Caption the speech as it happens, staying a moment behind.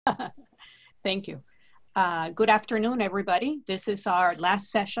Thank you. Good afternoon, everybody. This is our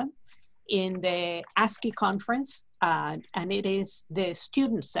last session in the ASCE conference, and it is the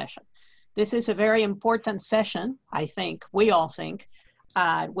student session. This is a very important session, I think, we all think,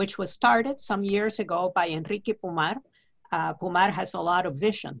 which was started some years ago by Enrique Pumar. Pumar has a lot of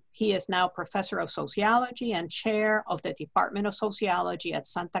vision. He is now professor of sociology and chair of the Department of Sociology at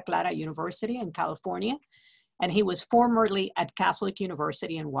Santa Clara University in California. And he was formerly at Catholic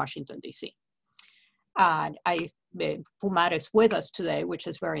University in Washington, D.C. Pumar is with us today, which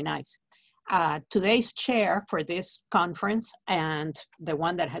is very nice. Today's chair for this conference and the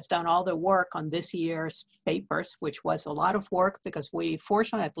one that has done all the work on this year's papers, which was a lot of work because we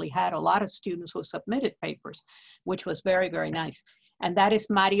fortunately had a lot of students who submitted papers, which was very, very nice. And that is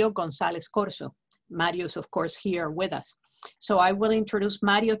Mario González-Corzo. Mario is, of course, here with us. So I will introduce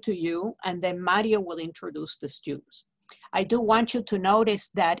Mario to you, and then Mario will introduce the students. I do want you to notice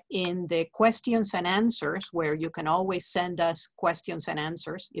that in the questions and answers, where you can always send us questions and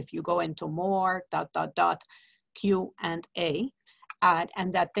answers, if you go into more, Q&A,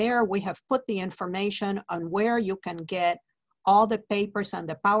 and that there we have put the information on where you can get all the papers and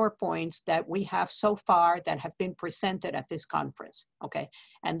the PowerPoints that we have so far that have been presented at this conference, okay?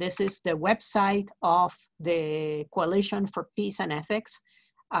 And this is the website of the Coalition for Peace and Ethics.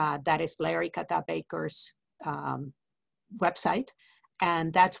 That is Larry Katabaker's website.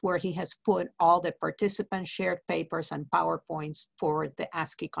 And that's where he has put all the participant shared papers and PowerPoints for the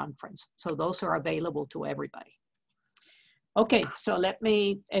ASCE conference. So those are available to everybody. Okay, so let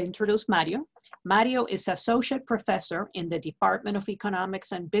me introduce Mario. Mario is associate professor in the Department of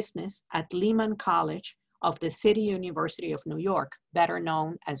Economics and Business at Lehman College of the City University of New York, better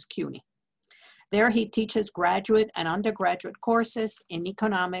known as CUNY. There he teaches graduate and undergraduate courses in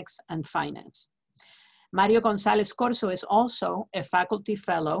economics and finance. Mario González-Corzo is also a faculty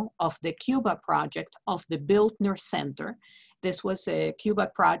fellow of the Cuba project of the Bildner Center. This was a Cuba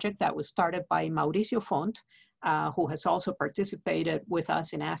project that was started by Mauricio Font, who has also participated with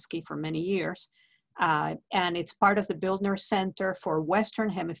us in ASCE for many years. And it's part of the Bildner Center for Western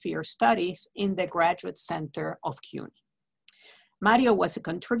Hemisphere Studies in the Graduate Center of CUNY. Mario was a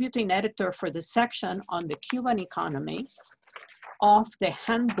contributing editor for the section on the Cuban economy of the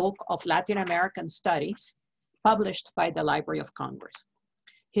Handbook of Latin American Studies, published by the Library of Congress.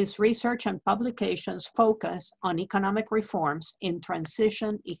 His research and publications focus on economic reforms in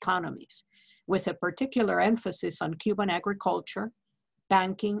transition economies, with a particular emphasis on Cuban agriculture,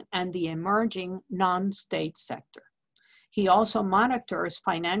 banking, and the emerging non-state sector. He also monitors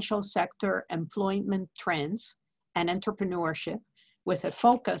financial sector employment trends and entrepreneurship with a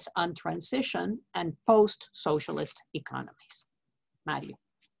focus on transition and post-socialist economies. Mario.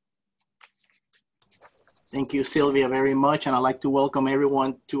 Thank you, Sylvia, very much. And I'd like to welcome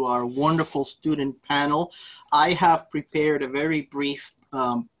everyone to our wonderful student panel. I have prepared a very brief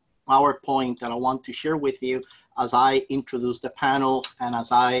PowerPoint that I want to share with you as I introduce the panel and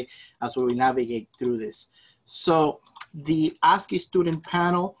as we navigate through this. So the ASCE student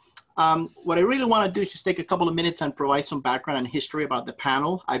panel, what I really want to do is just take a couple of minutes and provide some background and history about the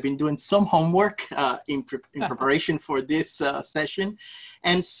panel. I've been doing some homework in preparation for this session.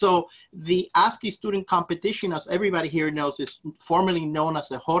 And so the ASCE student competition, as everybody here knows, is formerly known as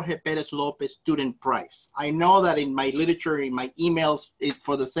the Jorge Perez Lopez Student Prize. I know that in my literature, in my emails,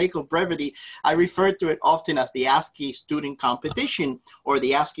 for the sake of brevity, I refer to it often as the ASCE student competition or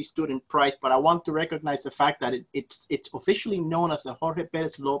the ASCE student prize, but I want to recognize the fact that it's officially known as the Jorge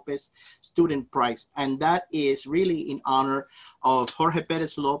Perez Lopez Student Prize. And that is really in honor of Jorge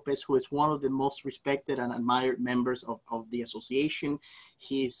Perez Lopez, who is one of the most respected and admired members of the association.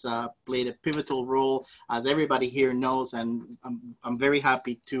 He's played a pivotal role, as everybody here knows, and I'm very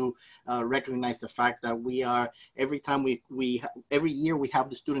happy to recognize the fact that we are, every year we have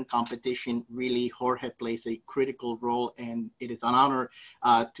the student competition, really Jorge plays a critical role, and it is an honor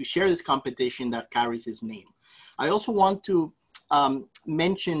to share this competition that carries his name. I also want to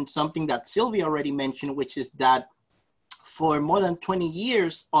mention something that Sylvia already mentioned, which is that for more than 20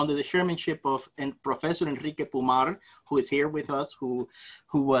 years, under the chairmanship of Professor Enrique Pumar, who is here with us, who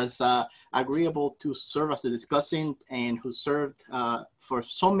was agreeable to serve as a discussant and who served for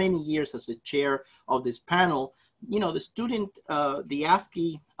so many years as the chair of this panel, you know, the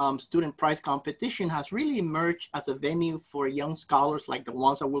ASCE Student Prize competition has really emerged as a venue for young scholars like the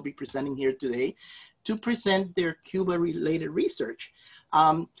ones that we'll be presenting here today to present their Cuba-related research.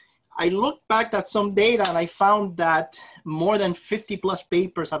 I looked back at some data and I found that more than 50+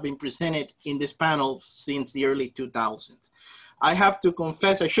 papers have been presented in this panel since the early 2000s. I have to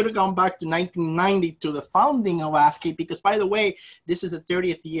confess, I should have gone back to 1990 to the founding of ASCE, because by the way, this is the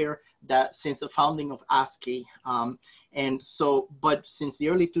 30th year that since the founding of ASCE. And so, but since the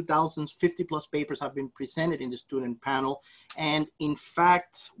early 2000s, 50 plus papers have been presented in the student panel. And in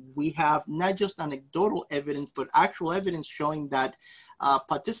fact, we have not just anecdotal evidence, but actual evidence showing that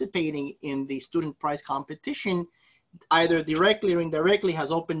participating in the student prize competition, either directly or indirectly,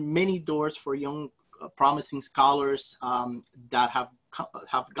 has opened many doors for young promising scholars that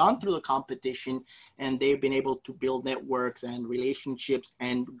have gone through the competition, and they've been able to build networks and relationships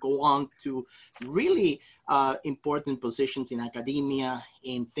and go on to really important positions in academia,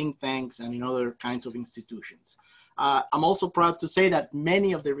 in think tanks, and in other kinds of institutions. I'm also proud to say that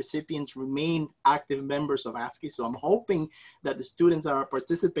many of the recipients remain active members of ASCE. So I'm hoping that the students that are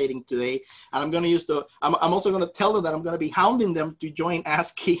participating today, and I'm going to use I'm also going to tell them that I'm going to be hounding them to join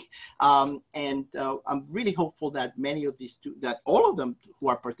ASCE. I'm really hopeful that many of these, that all of them who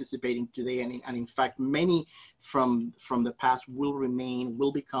are participating today, and in fact, many from the past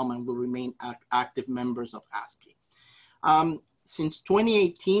will become and will remain active members of ASCE. Since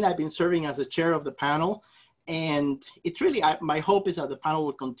 2018, I've been serving as the chair of the panel. And it's really, my hope is that the panel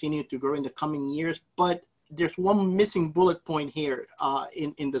will continue to grow in the coming years, but there's one missing bullet point here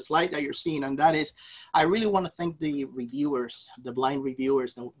in the slide that you're seeing, and that is, I really want to thank the reviewers, the blind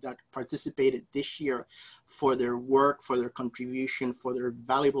reviewers that participated this year for their work, for their contribution, for their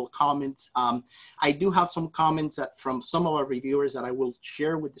valuable comments. I do have some comments from some of our reviewers that I will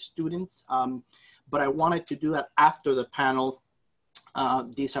share with the students, but I wanted to do that after the panel.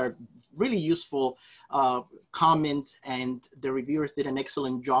 These are really useful comments, and the reviewers did an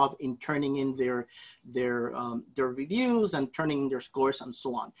excellent job in turning in their reviews and turning in their scores and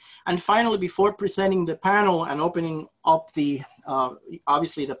so on. And finally, before presenting the panel and opening up the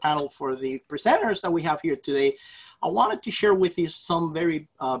obviously the panel for the presenters that we have here today, I wanted to share with you some very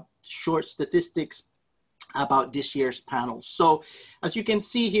short statistics about this year's panel. So as you can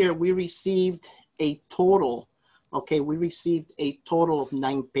see here, we received a total of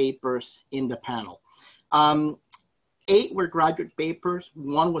 9 papers in the panel. 8 were graduate papers,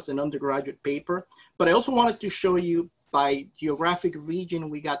 1 was an undergraduate paper, but I also wanted to show you by geographic region,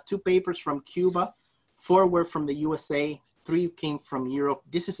 we got 2 papers from Cuba, 4 were from the USA, 3 came from Europe.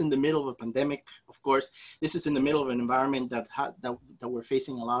 This is in the middle of a pandemic, of course. This is in the middle of an environment that we're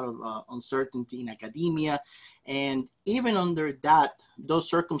facing a lot of uncertainty in academia. And even under those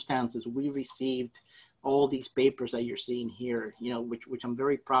circumstances, we received all these papers that you're seeing here, which I'm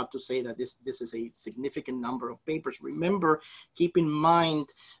very proud to say that this is a significant number of papers. Remember, keep in mind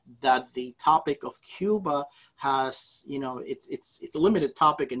that the topic of Cuba has, it's a limited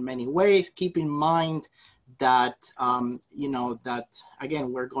topic in many ways. Keep in mind that, that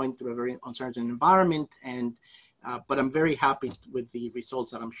again, we're going through a very uncertain environment, and but I'm very happy with the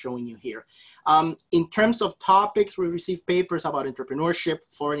results that I'm showing you here. In terms of topics, we received papers about entrepreneurship,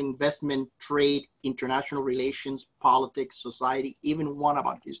 foreign investment, trade, international relations, politics, society, even one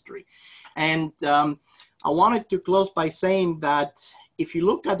about history. And I wanted to close by saying that if you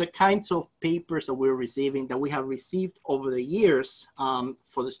look at the kinds of papers that we have received over the years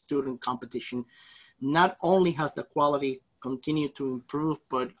for the student competition, not only has the quality continue to improve,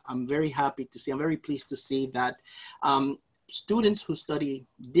 but I'm very pleased to see that students who study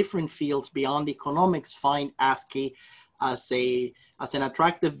different fields beyond economics find ASCE as an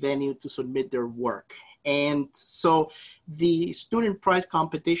attractive venue to submit their work. And so the student prize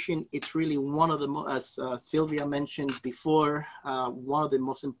competition, it's really one of the, as Sylvia mentioned before, one of the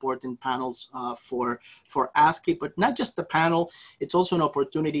most important panels for ASCE, but not just the panel, it's also an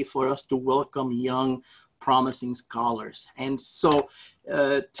opportunity for us to welcome young, promising scholars. And so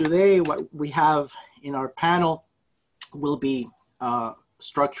today what we have in our panel will be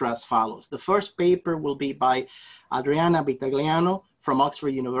structured as follows. The first paper will be by Adriana Vitagliano from Oxford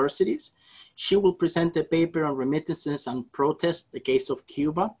Universities. She will present a paper on remittances and protest, the case of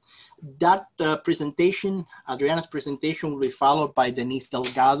Cuba. That presentation, Adriana's presentation, will be followed by Denisse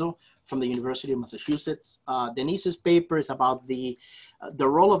Delgado from the University of Massachusetts. Denisse's paper is about the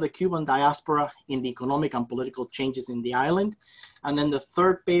role of the Cuban diaspora in the economic and political changes in the island. And then the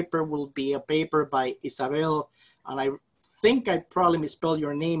third paper will be a paper by Isabelle, and I think I probably misspelled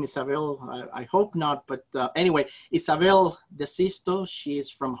your name, Isabelle. I hope not, but anyway, Isabelle DeSisto. She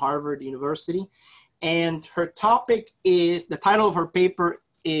is from Harvard University. And her topic is, the title of her paper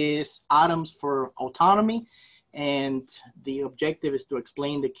is Atoms for Autonomy. And the objective is to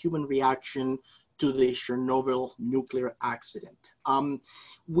explain the Cuban reaction to the Chernobyl nuclear accident.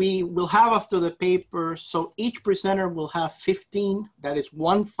 We will have after the paper, so each presenter will have 15, that is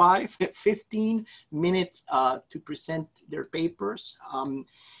 15 minutes to present their papers.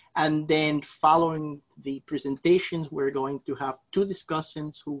 And then following the presentations, we're going to have two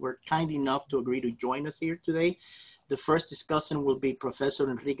discussants who were kind enough to agree to join us here today. The first discussant will be Professor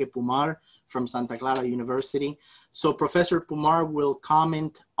Enrique Pumar from Santa Clara University. So Professor Pumar will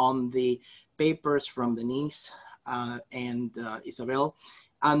comment on the papers from Denisse and Isabelle.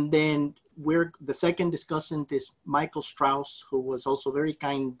 And then the second discussant is Michael Strauss, who was also very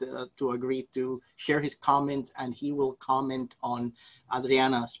kind to agree to share his comments, and he will comment on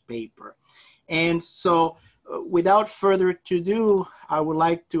Adriana's paper. And so without further ado, I would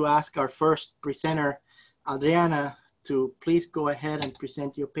like to ask our first presenter, Adriana, to please go ahead and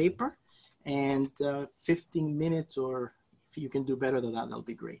present your paper. And 15 minutes, or if you can do better than that, that'll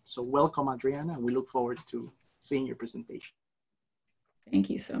be great. So welcome, Adriana, and we look forward to seeing your presentation. Thank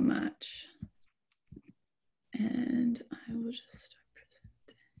you so much. And I will just start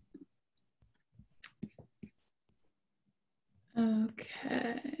presenting.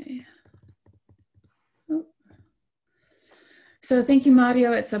 Okay. Oh. So thank you,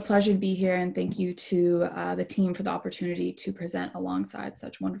 Mario. It's a pleasure to be here, and thank you to the team for the opportunity to present alongside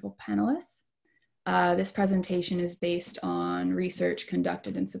such wonderful panelists. This presentation is based on research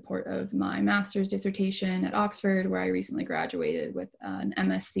conducted in support of my master's dissertation at Oxford, where I recently graduated with an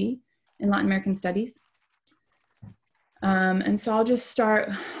MSc in Latin American Studies. And so I'll just start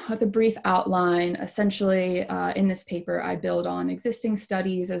with a brief outline. Essentially, in this paper, I build on existing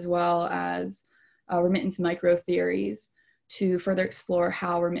studies as well as remittance micro-theories to further explore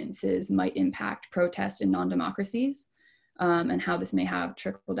how remittances might impact protest in non-democracies. And how this may have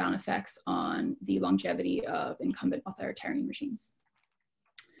trickle-down effects on the longevity of incumbent authoritarian regimes.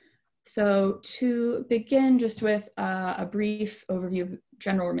 So to begin just with a brief overview of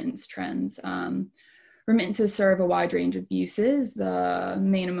general remittance trends, remittances serve a wide range of uses, the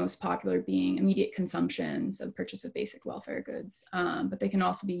main and most popular being immediate consumption, so the purchase of basic welfare goods, but they can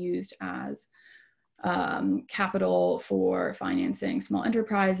also be used as capital for financing small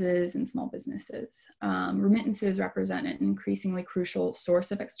enterprises and small businesses. Remittances represent an increasingly crucial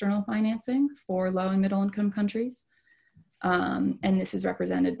source of external financing for low and middle income countries. And this is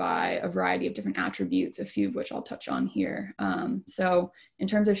represented by a variety of different attributes, a few of which I'll touch on here. So in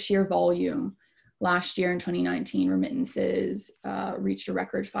terms of sheer volume, last year in 2019, remittances reached a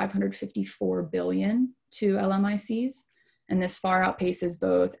record 554 billion to LMICs. And this far outpaces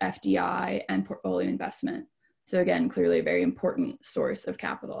both FDI and portfolio investment. So again, clearly a very important source of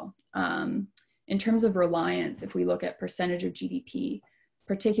capital. In terms of reliance, if we look at percentage of GDP,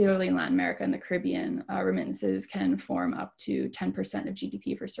 particularly in Latin America and the Caribbean, remittances can form up to 10% of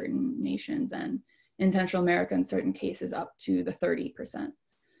GDP for certain nations, and in Central America, in certain cases, up to the 30%.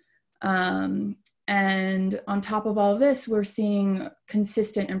 And on top of all of this, we're seeing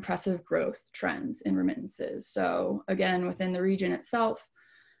consistent impressive growth trends in remittances. So again, within the region itself,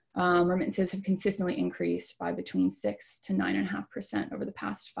 remittances have consistently increased by between 6 to 9.5% over the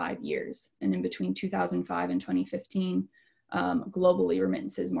past 5 years. And in between 2005 and 2015, globally,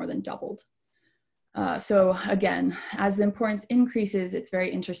 remittances more than doubled. So again, as the importance increases, it's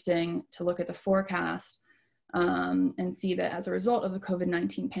very interesting to look at the forecast and see that as a result of the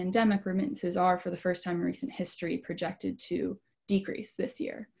COVID-19 pandemic, remittances are, for the first time in recent history, projected to decrease this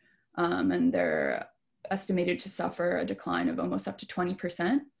year. And they're estimated to suffer a decline of almost up to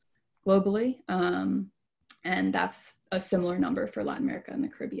 20% globally. And that's a similar number for Latin America and the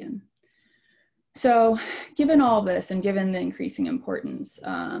Caribbean. So given all this and given the increasing importance,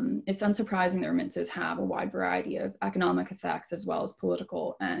 it's unsurprising that remittances have a wide variety of economic effects as well as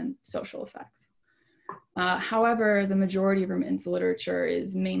political and social effects. However, the majority of remittance literature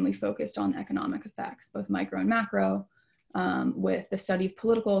is mainly focused on economic effects, both micro and macro, with the study of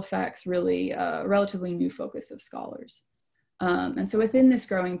political effects really a relatively new focus of scholars. And so within this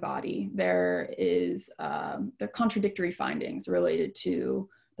growing body, there are contradictory findings related to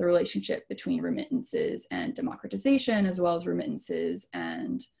the relationship between remittances and democratization, as well as remittances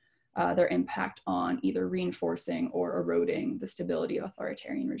and their impact on either reinforcing or eroding the stability of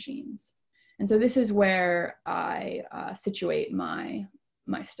authoritarian regimes. And so this is where I situate my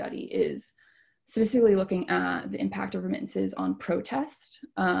study, is specifically looking at the impact of remittances on protest.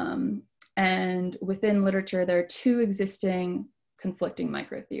 And within literature, there are two existing conflicting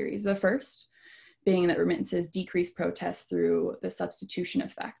microtheories. The first being that remittances decrease protests through the substitution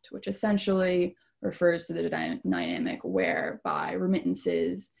effect, which essentially refers to the dynamic whereby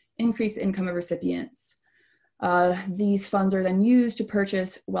remittances increase the income of recipients, These funds are then used to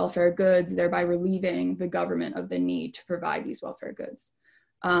purchase welfare goods, thereby relieving the government of the need to provide these welfare goods.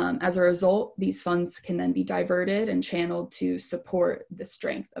 As a result, these funds can then be diverted and channeled to support the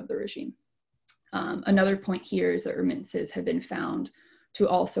strength of the regime. Another point here is that remittances have been found to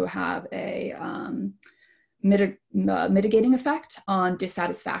also have a mitigating effect on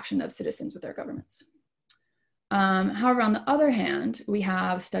dissatisfaction of citizens with their governments. However, on the other hand, we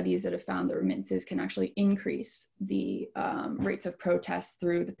have studies that have found that remittances can actually increase the rates of protest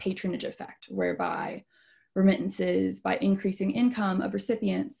through the patronage effect, whereby remittances, by increasing income of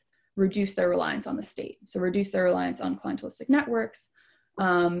recipients, reduce their reliance on the state. So reduce their reliance on clientelistic networks,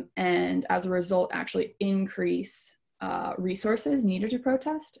 and as a result, actually increase resources needed to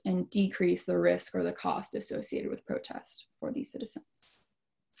protest and decrease the risk or the cost associated with protest for these citizens.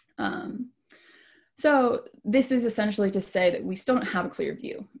 So this is essentially to say that we still don't have a clear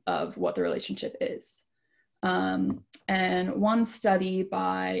view of what the relationship is. And one study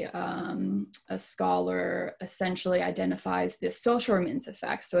by a scholar essentially identifies the social remittance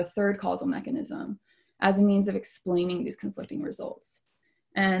effect, so a third causal mechanism, as a means of explaining these conflicting results.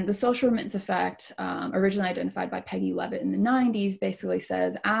 And the social remittance effect, originally identified by Peggy Levitt in the 90s, basically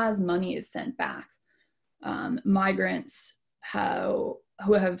says as money is sent back, migrants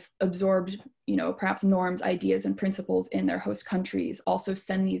who have absorbed, perhaps norms, ideas, and principles in their host countries also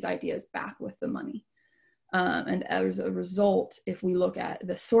send these ideas back with the money. And as a result, if we look at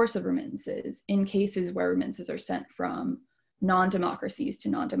the source of remittances, in cases where remittances are sent from non-democracies to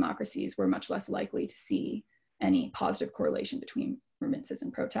non-democracies, we're much less likely to see any positive correlation between remittances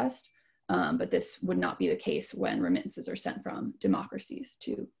and protest. But this would not be the case when remittances are sent from democracies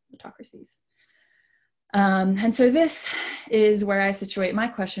to autocracies. And so this is where I situate my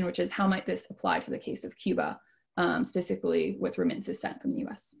question, which is how might this apply to the case of Cuba, specifically with remittances sent from the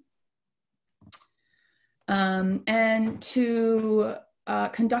US? And to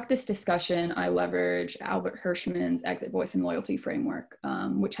conduct this discussion, I leverage Albert Hirschman's Exit, Voice, and Loyalty framework,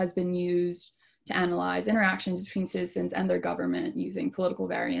 which has been used to analyze interactions between citizens and their government using political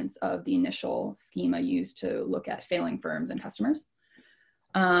variants of the initial schema used to look at failing firms and customers.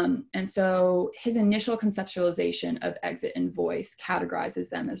 And so his initial conceptualization of exit and voice categorizes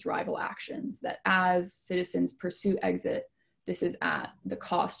them as rival actions, that as citizens pursue exit, this is at the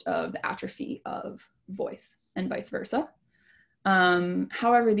cost of the atrophy of voice and vice versa.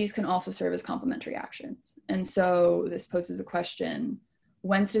 However, these can also serve as complementary actions. And so this poses a question,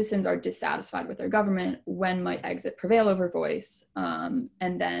 when citizens are dissatisfied with their government, when might exit prevail over voice? And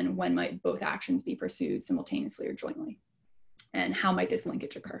then when might both actions be pursued simultaneously or jointly? And how might this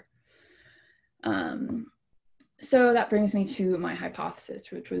linkage occur? So that brings me to my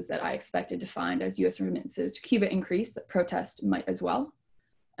hypothesis, which was that I expected to find as US remittances to Cuba increase, that protest might as well.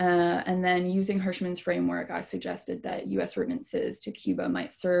 And then using Hirschman's framework, I suggested that US remittances to Cuba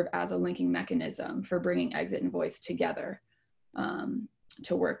might serve as a linking mechanism for bringing exit and voice together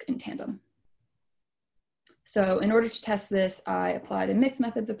to work in tandem. So in order to test this, I applied a mixed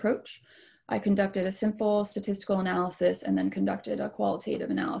methods approach. I conducted a simple statistical analysis and then conducted a qualitative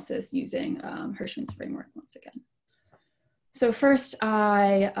analysis using Hirschman's framework once again. So first,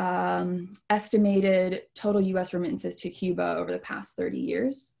 I estimated total US remittances to Cuba over the past 30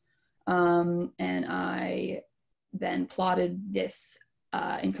 years. And I then plotted this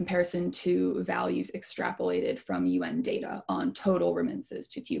in comparison to values extrapolated from UN data on total remittances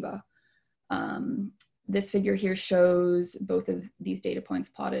to Cuba. This figure here shows both of these data points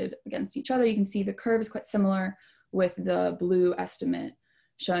plotted against each other. You can see the curve is quite similar, with the blue estimate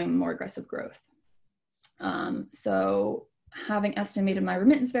showing more aggressive growth. So having estimated my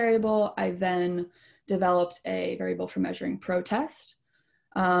remittance variable, I then developed a variable for measuring protest,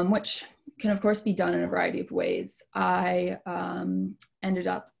 which can of course be done in a variety of ways. I ended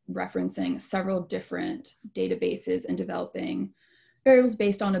up referencing several different databases and developing variables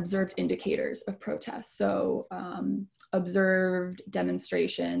based on observed indicators of protest. So observed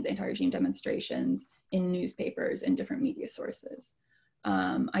demonstrations, anti-regime demonstrations in newspapers and different media sources.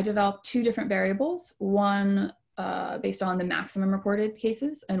 I developed two different variables, one based on the maximum reported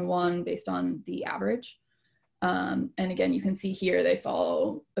cases and one based on the average. And again, you can see here they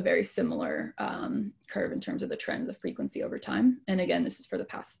follow a very similar curve in terms of the trends of frequency over time. And again, this is for the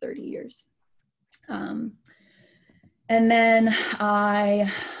past 30 years. And then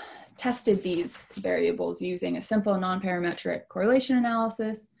I tested these variables using a simple non-parametric correlation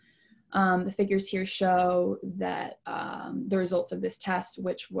analysis. The figures here show that the results of this test,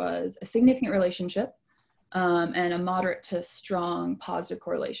 which was a significant relationship and a moderate to strong positive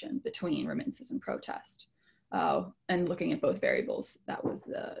correlation between remittances and protest. And looking at both variables, that was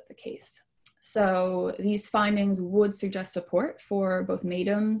the case. So these findings would suggest support for both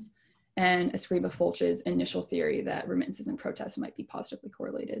Maydam's and Escriba-Folch's initial theory that remittances and protests might be positively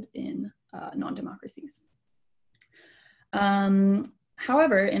correlated in non-democracies.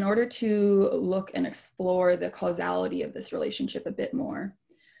 However, in order to look and explore the causality of this relationship a bit more,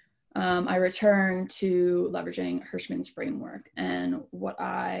 I return to leveraging Hirschman's framework. And what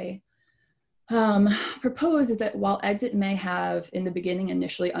I propose is that while exit may have in the beginning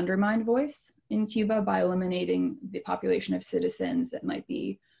initially undermined voice in Cuba by eliminating the population of citizens that might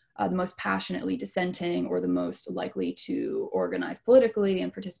be the most passionately dissenting or the most likely to organize politically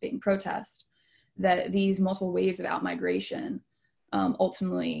and participate in protest, that these multiple waves of outmigration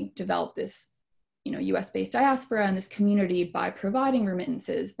ultimately developed this US-based diaspora and this community by providing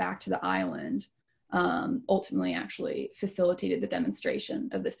remittances back to the island, ultimately actually facilitated the demonstration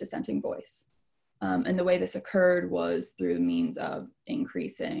of this dissenting voice. And the way this occurred was through the means of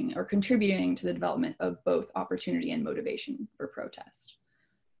increasing or contributing to the development of both opportunity and motivation for protest.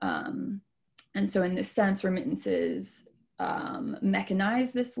 And so in this sense, remittances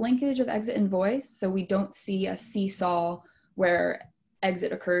mechanize this linkage of exit and voice. So we don't see a seesaw where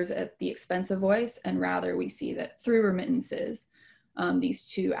exit occurs at the expense of voice, and rather we see that through remittances, these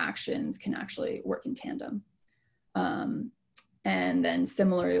two actions can actually work in tandem. And then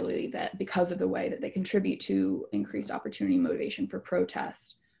similarly, that because of the way that they contribute to increased opportunity and motivation for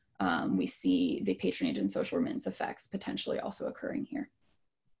protest, we see the patronage and social remittance effects potentially also occurring here.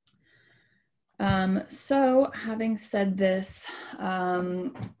 So having said this,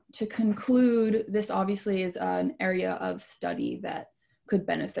 to conclude, this obviously is an area of study that could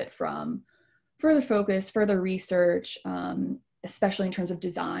benefit from further focus, further research, especially in terms of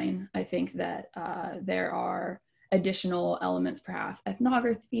design. I think that there are additional elements, perhaps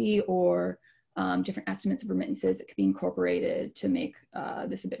ethnography or different estimates of remittances that could be incorporated to make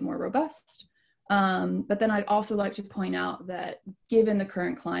this a bit more robust. But then I'd also like to point out that given the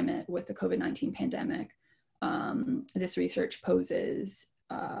current climate with the COVID-19 pandemic, this research poses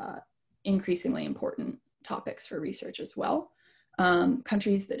increasingly important topics for research as well.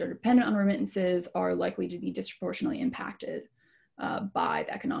 Countries that are dependent on remittances are likely to be disproportionately impacted by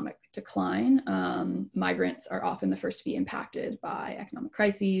the economic decline. Migrants are often the first to be impacted by economic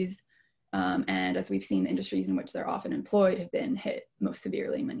crises. And as we've seen, the industries in which they're often employed have been hit most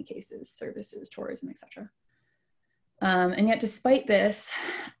severely in many cases: services, tourism, etc. And yet despite this,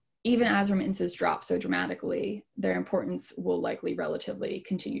 even as remittances drop so dramatically, their importance will likely relatively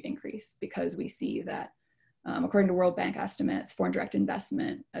continue to increase, because we see that according to World Bank estimates, foreign direct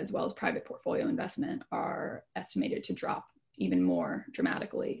investment as well as private portfolio investment are estimated to drop even more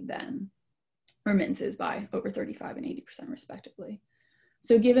dramatically than remittances by over 35% and 80% respectively.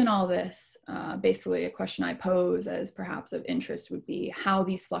 So given all this, basically a question I pose as perhaps of interest would be how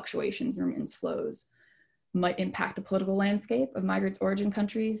these fluctuations in remittance flows might impact the political landscape of migrants' origin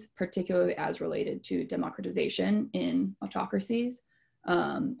countries, particularly as related to democratization in autocracies,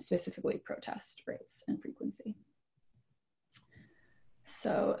 specifically protest rates and frequency.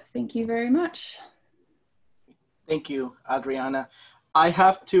 So thank you very much. Thank you, Adriana. I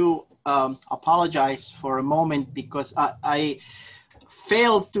have to apologize for a moment because I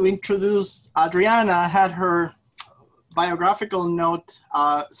failed to introduce Adriana. I had her biographical note.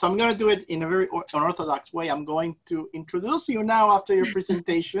 So I'm going to do it in a very unorthodox way. I'm going to introduce you now after your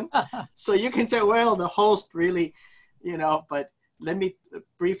presentation. So you can say, well, the host really, but let me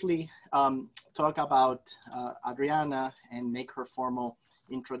briefly talk about Adriana and make her formal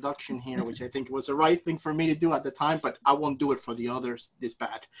introduction here, which I think was the right thing for me to do at the time, but I won't do it for the others this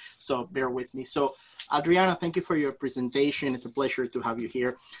bad. So bear with me. So Adriana, thank you for your presentation. It's a pleasure to have you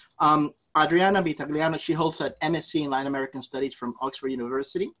here. Adriana Vitagliano, she holds an MSc in Latin American Studies from Oxford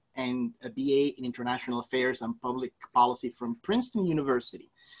University and a BA in International Affairs and Public Policy from Princeton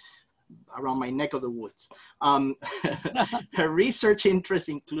University, around my neck of the woods. Her research interests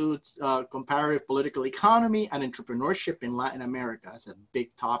include comparative political economy and entrepreneurship in Latin America. That's a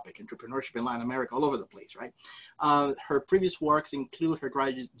big topic, entrepreneurship in Latin America, all over the place, right? Her previous works include her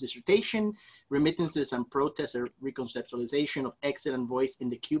graduate dissertation, Remittances and Protests, a reconceptualization of exit and voice in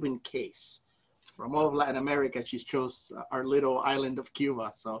the Cuban case. From all of Latin America, she chose our little island of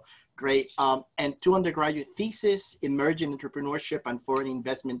Cuba, so great. And 2 undergraduate theses, Emerging Entrepreneurship and Foreign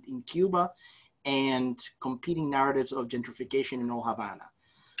Investment in Cuba, and Competing Narratives of Gentrification in Old Havana.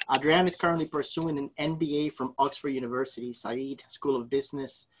 Adriana is currently pursuing an MBA from Oxford University, Said School of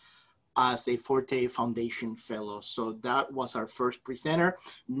Business, as a Forte Foundation Fellow. So that was our first presenter.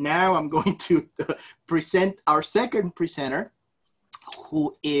 Now I'm going to present our second presenter,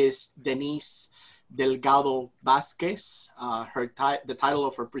 who is Denisse. Delgado Vasquez. The title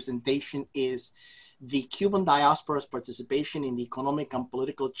of her presentation is The Cuban Diaspora's Participation in the Economic and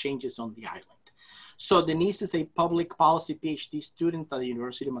Political Changes on the Island. So Denisse is a public policy PhD student at the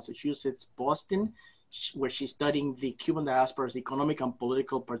University of Massachusetts, Boston, where she's studying the Cuban diaspora's economic and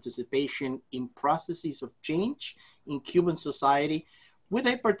political participation in processes of change in Cuban society, with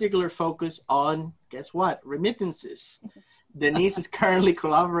a particular focus on, guess what, remittances. Denisse is currently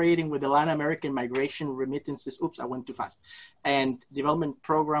collaborating with the Latin American Migration Remittances, and Development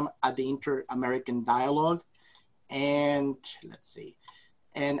Program at the Inter-American Dialogue, and let's see,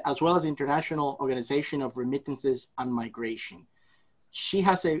 and as well as the International Organization of Remittances and Migration. She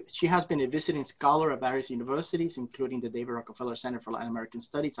has been a visiting scholar at various universities, including the David Rockefeller Center for Latin American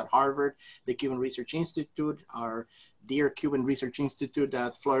Studies at Harvard, the Cuban Research Institute, our dear Cuban Research Institute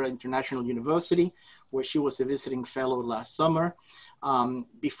at Florida International University, where she was a visiting fellow last summer.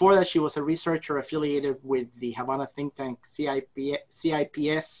 Before that, she was a researcher affiliated with the Havana think tank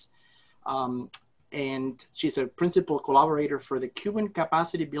CIPS, and she's a principal collaborator for the Cuban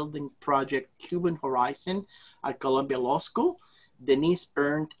Capacity Building Project, Cuban Horizon at Columbia Law School. Denisse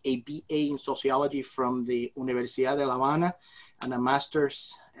earned a BA in sociology from the Universidad de La Habana and a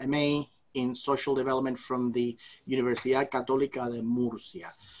master's MA in social development from the Universidad Católica de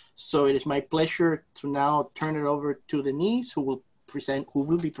Murcia. So it is my pleasure to now turn it over to Denisse, who will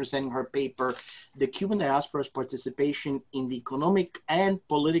be presenting her paper, The Cuban Diaspora's Participation in the Economic and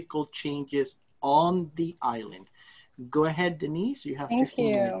Political Changes on the Island. Go ahead, Denisse, you have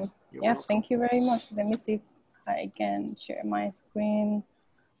 15 minutes. Yes, welcome. Thank you very much. Let me see if I can share my screen.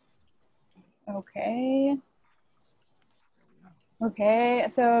 Okay. Okay,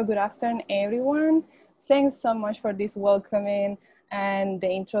 so good afternoon, everyone. Thanks so much for this welcoming and the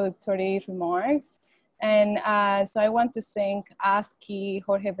introductory remarks. And so I want to thank ASCE,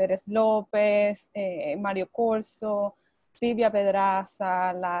 Jorge Perez Lopez, Mario Corso, Silvia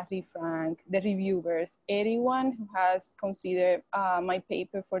Pedraza, Larry Frank, the reviewers, everyone who has considered my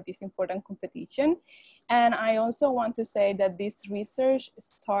paper for this important competition. And I also want to say that this research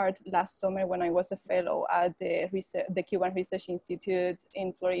started last summer when I was a fellow at the Cuban Research Institute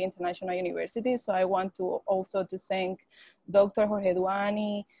in Florida International University. So I want to also to thank Dr. Jorge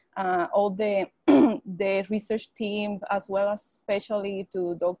Duani, all the, the research team, as well as especially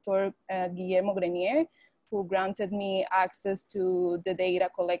to Dr. Guillermo Grenier, who granted me access to the data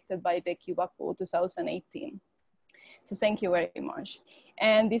collected by the Cuba Pool 2018. So thank you very much.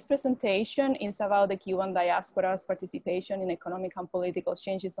 And this presentation is about the Cuban diaspora's participation in economic and political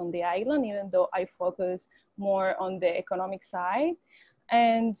changes on the island, even though I focus more on the economic side.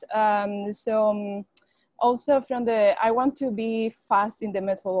 And also I want to be fast in the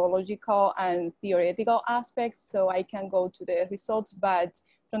methodological and theoretical aspects, so I can go to the results, but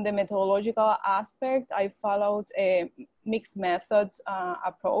from the methodological aspect, I followed a mixed method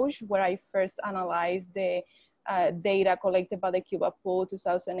approach where I first analyzed the data collected by the Cuba Pool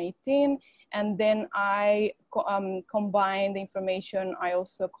 2018, and then I combined the information I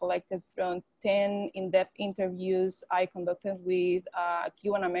also collected from 10 in-depth interviews I conducted with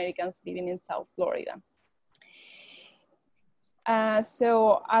Cuban Americans living in South Florida.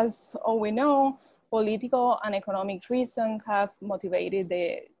 So as all we know, political and economic reasons have motivated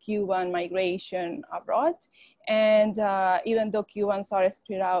the Cuban migration abroad. And even though Cubans are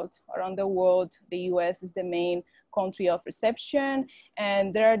spread out around the world, the US is the main country of reception.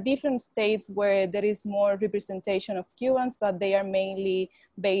 And there are different states where there is more representation of Cubans, but they are mainly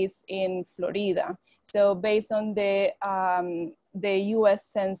based in Florida. So based on the US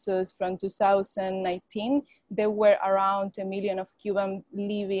census from 2019, there were around 1 million of Cubans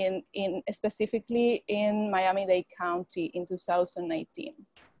living specifically in Miami-Dade County in 2019.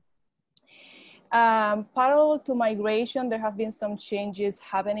 Parallel to migration, there have been some changes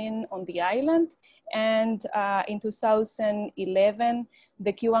happening on the island. And in 2011,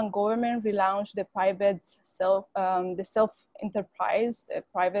 the Cuban government relaunched the private self-enterprise,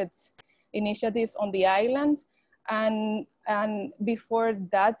 private initiatives on the island. And before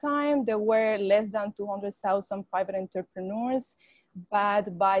that time, there were less than 200,000 private entrepreneurs.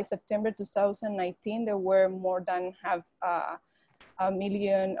 But by September 2019, there were more than half a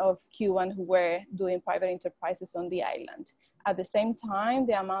million of Cubans who were doing private enterprises on the island. At the same time,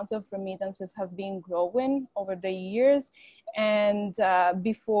 the amount of remittances have been growing over the years. And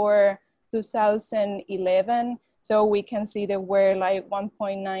before 2011, so we can see there were like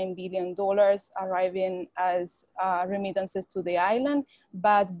 $1.9 billion arriving as remittances to the island.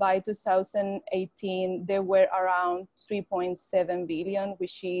 But by 2018, there were around 3.7 billion,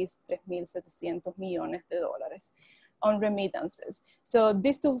 which is 3.700 millones de dólares. on remittances. So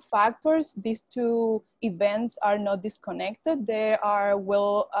these two factors, these two events are not disconnected. They are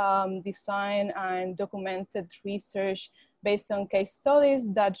well designed and documented research based on case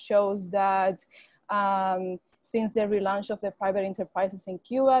studies that shows that since the relaunch of the private enterprises in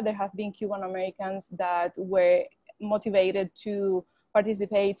Cuba, there have been Cuban Americans that were motivated to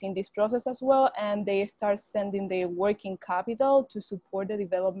participate in this process as well, and they start sending their working capital to support the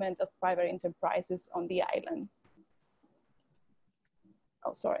development of private enterprises on the island.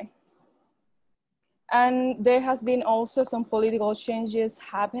 Oh, sorry. And there has been also some political changes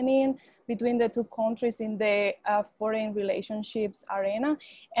happening between the two countries in the foreign relationships arena.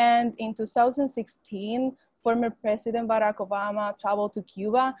 And in 2016, former President Barack Obama traveled to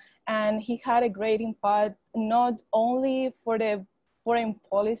Cuba, and he had a great impact, not only for the foreign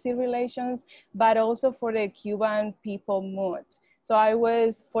policy relations, but also for the Cuban people mood. So I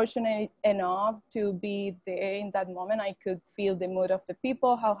was fortunate enough to be there in that moment. I could feel the mood of the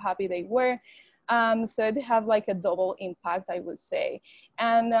people, how happy they were. So it had like a double impact, I would say.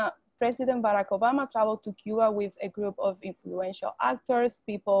 And President Barack Obama traveled to Cuba with a group of influential actors,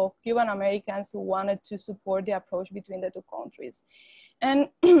 people, Cuban Americans who wanted to support the approach between the two countries. And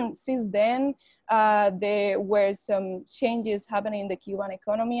since then, there were some changes happening in the Cuban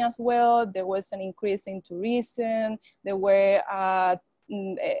economy as well. There was an increase in tourism. There were a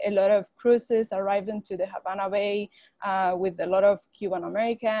lot of cruises arriving to the Havana Bay with a lot of Cuban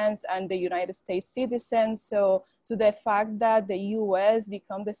Americans and the United States citizens. So to the fact that the US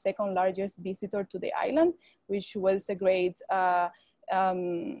became the second largest visitor to the island, which was a great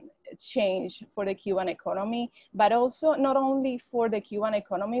change for the Cuban economy, but also not only for the Cuban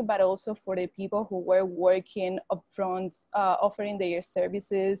economy, but also for the people who were working upfront, offering their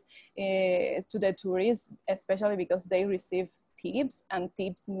services to the tourists, especially because they receive tips, and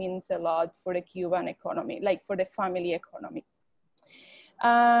tips means a lot for the Cuban economy, like for the family economy.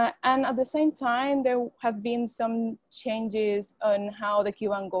 And at the same time, there have been some changes on how the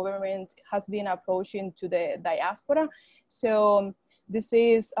Cuban government has been approaching to the diaspora. So this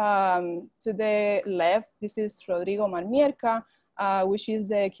is to the left, this is Rodrigo Malmierca, which is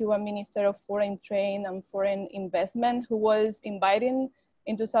the Cuban Minister of Foreign Trade and Foreign Investment, who was inviting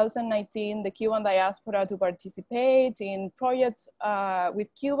in 2019 the Cuban diaspora to participate in projects with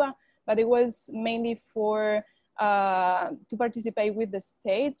Cuba, but it was mainly for to participate with the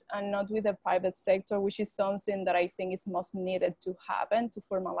states and not with the private sector, which is something that I think is most needed to happen to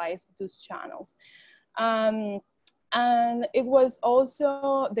formalize those channels. And it was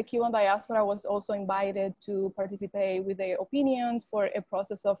also, the Cuban diaspora was also invited to participate with their opinions for a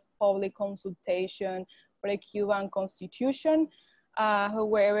process of public consultation for the Cuban constitution.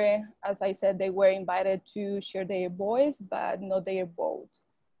 However, as I said, they were invited to share their voice, but not their vote.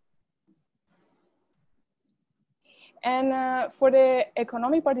 And for the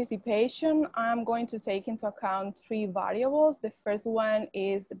economic participation, I'm going to take into account three variables. The first one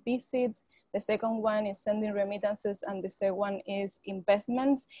is visits, the second one is sending remittances, and the third one is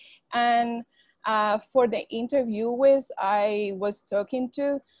investments. And for the interviewers I was talking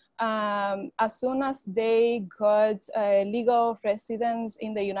to, as soon as they got legal residence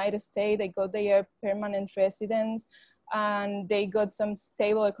in the United States, they got their permanent residence, and they got some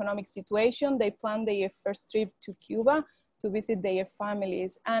stable economic situation, they planned their first trip to Cuba to visit their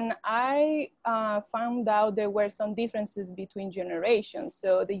families. And I found out there were some differences between generations.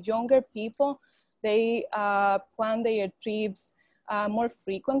 So the younger people, they plan their trips more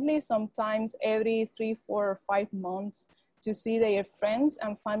frequently, sometimes every 3, 4, or 5 months, to see their friends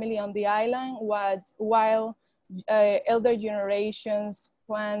and family on the island, while elder generations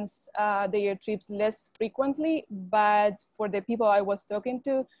plans their trips less frequently, but for the people I was talking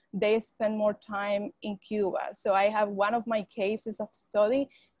to, they spend more time in Cuba. So I have one of my cases of study.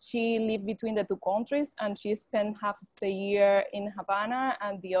 She lived between the two countries, and she spent half of the year in Havana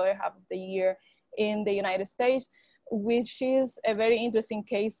and the other half of the year in the United States, which is a very interesting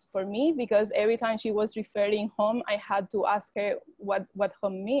case for me, because every time she was referring home, I had to ask her what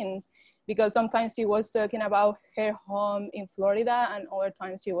home means, because sometimes she was talking about her home in Florida, and other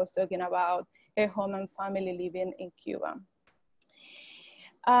times she was talking about her home and family living in Cuba.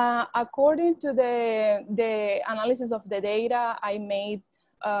 According to the analysis of the data I made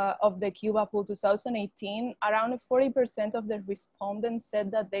of the Cuba poll 2018, around 40% of the respondents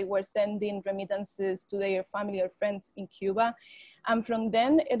said that they were sending remittances to their family or friends in Cuba. And from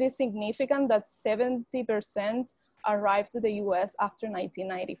then, it is significant that 70% arrived to the US after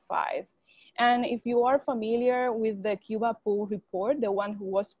 1995. And if you are familiar with the Cuba poll report, the one who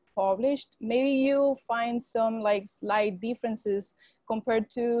was published, maybe you find some like slight differences compared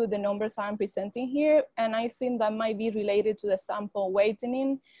to the numbers I'm presenting here. And I think that might be related to the sample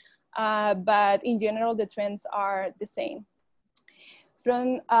weighting, but in general, the trends are the same. From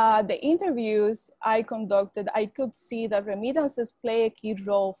the interviews I conducted, I could see that remittances play a key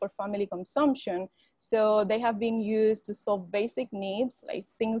role for family consumption. So they have been used to solve basic needs, like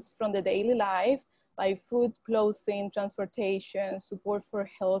things from the daily life, like food, clothing, transportation, support for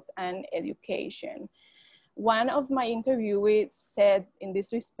health and education. One of my interviewees said in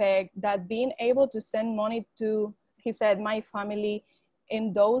this respect that being able to send money to, he said, my family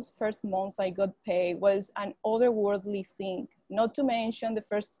in those first months I got paid was an otherworldly thing, not to mention the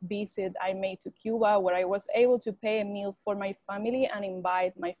first visit I made to Cuba, where I was able to pay a meal for my family and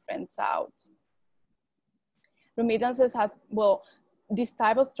invite my friends out. Remittances have, well, these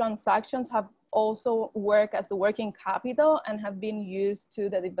type of transactions have also worked as a working capital and have been used to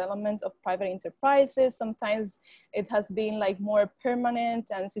the development of private enterprises. Sometimes it has been like more permanent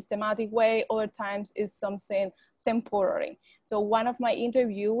and systematic way, other times it's something temporary. So one of my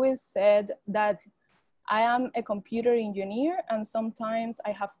interviewees said that I am a computer engineer and sometimes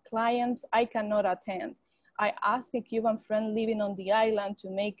I have clients I cannot attend. I ask a Cuban friend living on the island to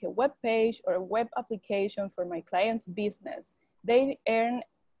make a web page or a web application for my client's business. They earn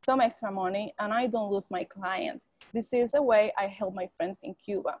some extra money and I don't lose my client. This is a way I help my friends in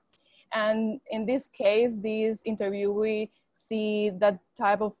Cuba. And in this case, this interviewee see that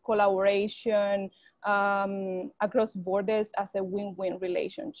type of collaboration across borders as a win-win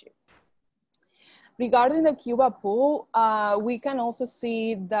relationship. Regarding the Cuba pool, we can also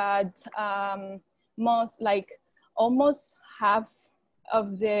see that almost half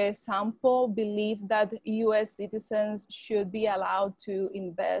of the sample believe that US citizens should be allowed to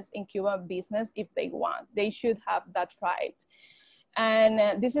invest in Cuban business if they want. They should have that right.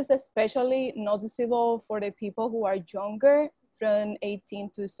 And this is especially noticeable for the people who are younger, from 18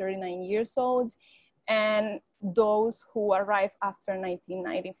 to 39 years old, and those who arrived after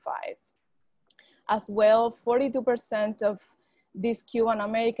 1995. As well, 42% of these Cuban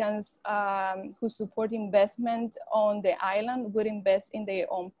Americans who support investment on the island would invest in their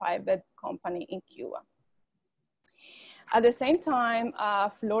own private company in Cuba. At the same time,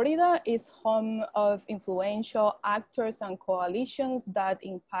 Florida is home of influential actors and coalitions that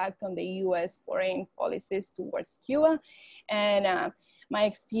impact on the US foreign policies towards Cuba. And my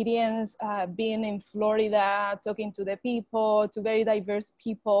experience being in Florida, talking to the people, to very diverse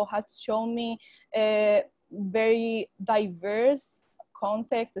people, has shown me a very diverse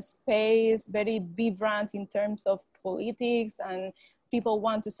context, space, very vibrant in terms of politics, and people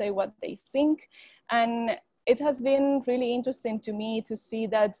want to say what they think. And it has been really interesting to me to see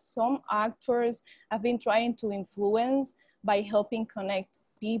that some actors have been trying to influence by helping connect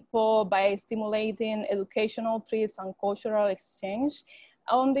people, by stimulating educational trips and cultural exchange.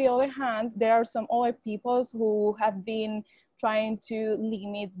 On the other hand, there are some other peoples who have been trying to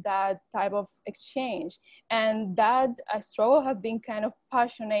limit that type of exchange. And that struggle has been kind of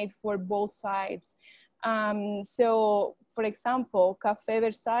passionate for both sides. So for example, Café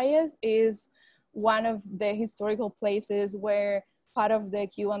Versailles is one of the historical places where part of the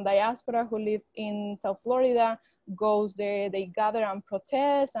Cuban diaspora who live in South Florida goes there. They gather and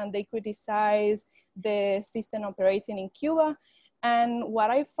protest and they criticize the system operating in Cuba. And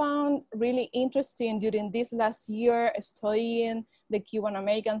what I found really interesting during this last year studying the Cuban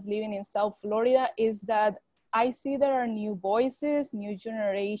Americans living in South Florida is that I see there are new voices, new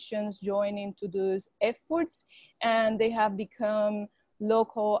generations joining to those efforts, and they have become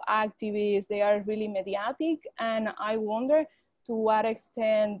local activists. They are really mediatic, and I wonder to what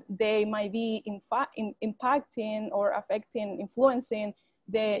extent they might be impacting or affecting, influencing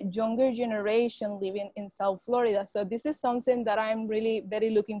the younger generation living in South Florida. So this is something that I'm really very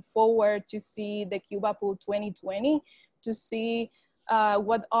looking forward to see the Cuba Pool 2020, to see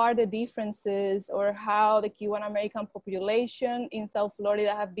what are the differences or how the Cuban American population in South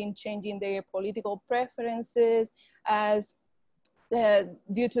Florida have been changing their political preferences as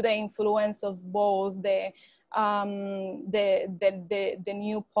due to the influence of both the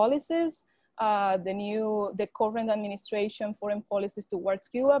new policies, the current administration foreign policies towards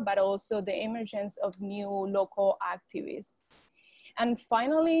Cuba, but also the emergence of new local activists. And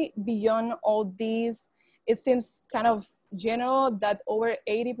finally, beyond all these, it seems kind of general that over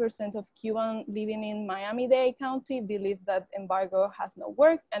 80% of Cubans living in Miami-Dade County believe that embargo has not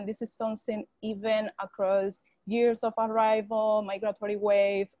worked. And this is something even across years of arrival, migratory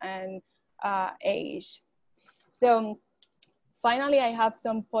wave, and age. So Finally, I have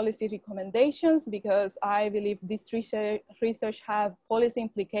some policy recommendations because I believe this research have policy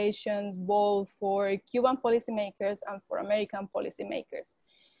implications both for Cuban policymakers and for American policymakers.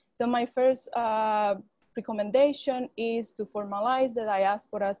 So my first recommendation is to formalize the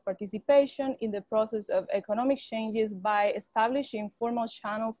diaspora's participation in the process of economic changes by establishing formal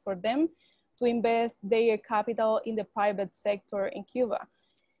channels for them to invest their capital in the private sector in Cuba.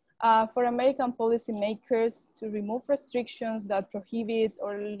 For American policymakers to remove restrictions that prohibit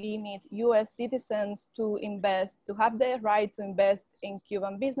or limit US citizens to invest, to have the right to invest in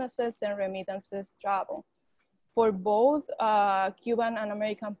Cuban businesses and remittances travel. For both Cuban and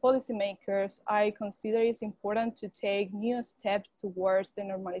American policymakers, I consider it's important to take new steps towards the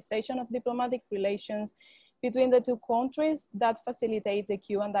normalization of diplomatic relations between the two countries that facilitates the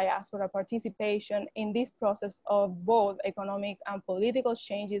Cuban diaspora participation in this process of both economic and political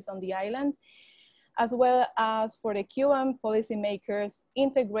changes on the island, as well as for the Cuban policymakers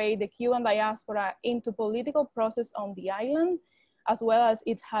integrate the Cuban diaspora into political process on the island, as well as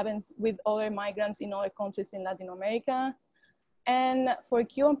it happens with other migrants in other countries in Latin America. And for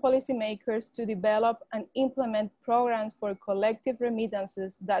Cuban policymakers to develop and implement programs for collective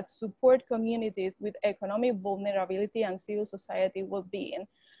remittances that support communities with economic vulnerability and civil society well-being.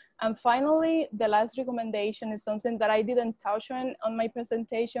 And finally, the last recommendation is something that I didn't touch on my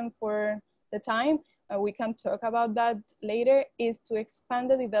presentation for the time, we can talk about that later, is to expand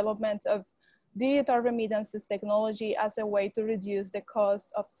the development of digital remittances technology as a way to reduce the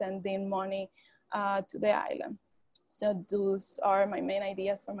cost of sending money to the island. So those are my main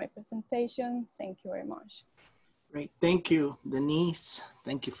ideas for my presentation. Thank you very much. Great, thank you, Denisse.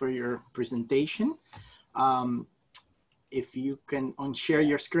 Thank you for your presentation. If you can unshare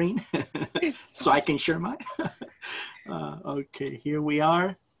your screen so I can share mine. Okay, here we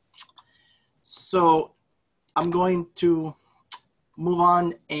are. So I'm going to move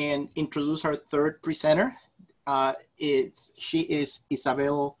on and introduce our third presenter. She is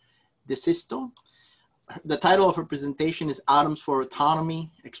Isabelle DeSisto. The title of her presentation is Atoms for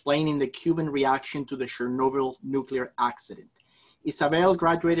Autonomy, Explaining the Cuban Reaction to the Chernobyl Nuclear Accident. Isabelle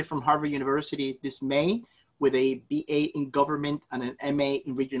graduated from Harvard University this May with a BA in Government and an MA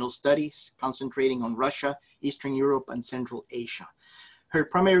in Regional Studies, concentrating on Russia, Eastern Europe, and Central Asia. Her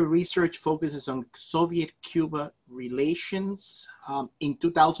primary research focuses on Soviet-Cuba relations. In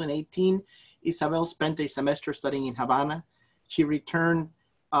 2018, Isabelle spent a semester studying in Havana. She returned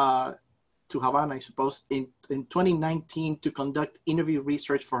to Havana, I suppose, in 2019 to conduct interview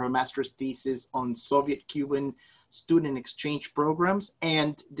research for her master's thesis on Soviet-Cuban student exchange programs.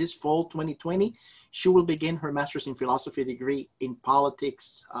 And this fall, 2020, she will begin her master's in philosophy degree in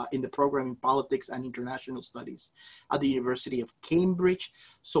politics, in the program in politics and international studies at the University of Cambridge.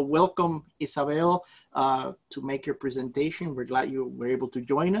 So welcome, Isabelle, to make your presentation. We're glad you were able to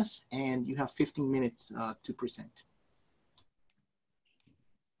join us, and you have 15 minutes to present.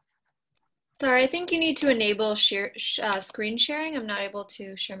 Sorry, I think you need to enable screen sharing. I'm not able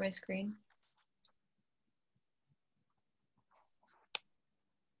to share my screen.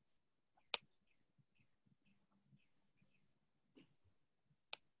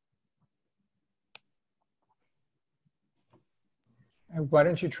 Why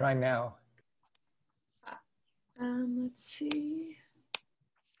don't you try now? Let's see.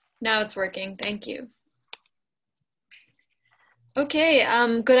 Now it's working. Thank you. Okay,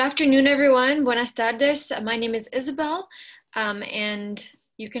 good afternoon, everyone. Buenas tardes. My name is Isabelle, and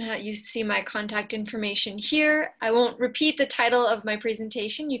you see my contact information here. I won't repeat the title of my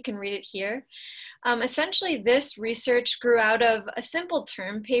presentation. You can read it here. Essentially, this research grew out of a simple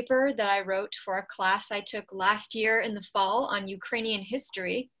term paper that I wrote for a class I took last year in the fall on Ukrainian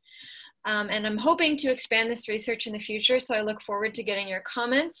history. And I'm hoping to expand this research in the future, so I look forward to getting your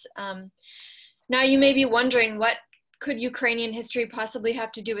comments. Now, you may be wondering, what could Ukrainian history possibly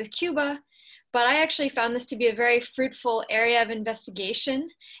have to do with Cuba? But I actually found this to be a very fruitful area of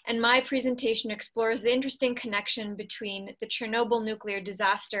investigation, and my presentation explores the interesting connection between the Chernobyl nuclear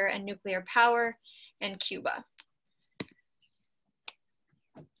disaster and nuclear power and Cuba.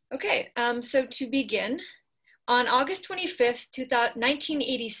 Okay, so to begin, on August 25th,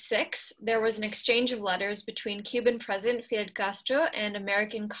 1986, there was an exchange of letters between Cuban President Fidel Castro and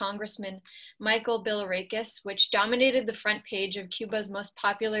American Congressman Michael Bilirakis, which dominated the front page of Cuba's most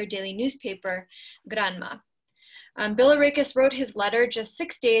popular daily newspaper, Granma. Bilirakis wrote his letter just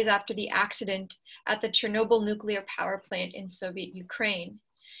 6 days after the accident at the Chernobyl nuclear power plant in Soviet Ukraine.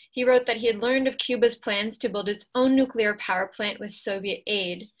 He wrote that he had learned of Cuba's plans to build its own nuclear power plant with Soviet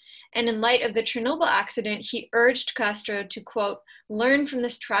aid. And in light of the Chernobyl accident, he urged Castro to, quote, learn from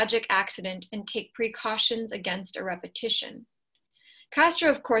this tragic accident and take precautions against a repetition. Castro,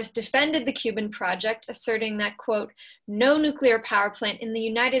 of course, defended the Cuban project, asserting that, quote, no nuclear power plant in the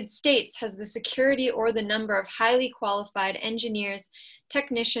United States has the security or the number of highly qualified engineers,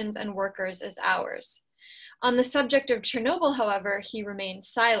 technicians, and workers as ours. On the subject of Chernobyl, however, he remained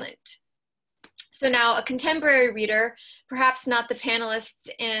silent. So now a contemporary reader, perhaps not the panelists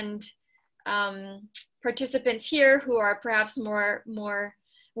and participants here who are perhaps more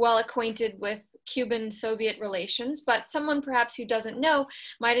well acquainted with Cuban-Soviet relations, but someone perhaps who doesn't know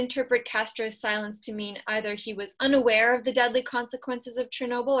might interpret Castro's silence to mean either he was unaware of the deadly consequences of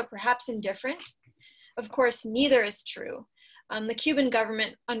Chernobyl or perhaps indifferent. Of course, neither is true. The Cuban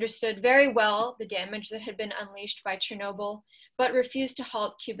government understood very well the damage that had been unleashed by Chernobyl, but refused to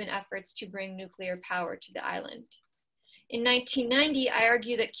halt Cuban efforts to bring nuclear power to the island. In 1990, I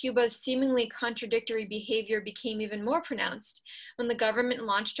argue that Cuba's seemingly contradictory behavior became even more pronounced when the government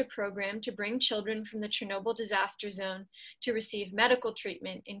launched a program to bring children from the Chernobyl disaster zone to receive medical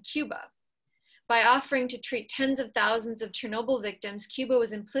treatment in Cuba. By offering to treat tens of thousands of Chernobyl victims, Cuba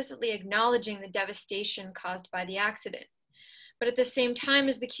was implicitly acknowledging the devastation caused by the accident. But at the same time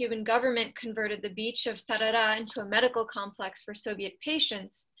as the Cuban government converted the beach of Tarara into a medical complex for Soviet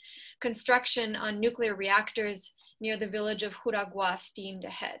patients, construction on nuclear reactors near the village of Juragua steamed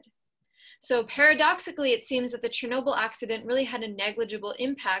ahead. So paradoxically, it seems that the Chernobyl accident really had a negligible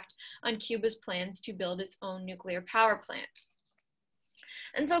impact on Cuba's plans to build its own nuclear power plant.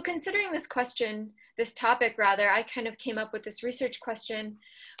 And so considering this topic, I kind of came up with this research question,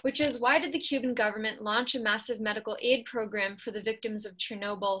 which is, why did the Cuban government launch a massive medical aid program for the victims of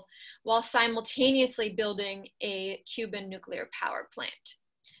Chernobyl while simultaneously building a Cuban nuclear power plant?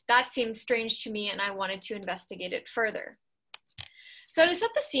 That seemed strange to me, and I wanted to investigate it further. So to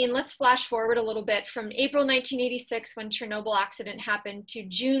set the scene, let's flash forward a little bit from April 1986, when Chernobyl accident happened, to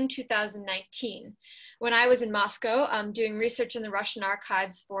June 2019, when I was in Moscow doing research in the Russian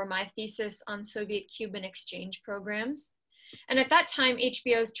archives for my thesis on Soviet-Cuban exchange programs. And at that time,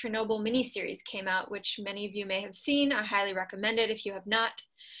 HBO's Chernobyl miniseries came out, which many of you may have seen. I highly recommend it if you have not.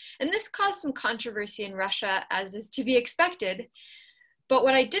 And this caused some controversy in Russia, as is to be expected. But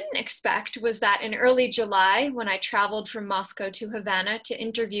what I didn't expect was that in early July, when I traveled from Moscow to Havana to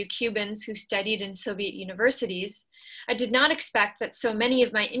interview Cubans who studied in Soviet universities, I did not expect that so many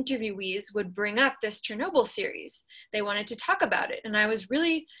of my interviewees would bring up this Chernobyl series. They wanted to talk about it, and I was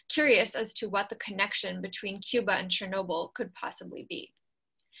really curious as to what the connection between Cuba and Chernobyl could possibly be.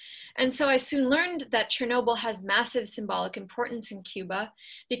 And so I soon learned that Chernobyl has massive symbolic importance in Cuba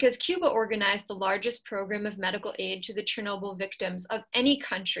because Cuba organized the largest program of medical aid to the Chernobyl victims of any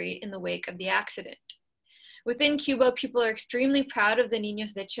country in the wake of the accident. Within Cuba, people are extremely proud of the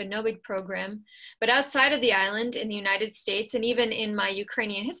Niños de Chernobyl program, but outside of the island, in the United States, and even in my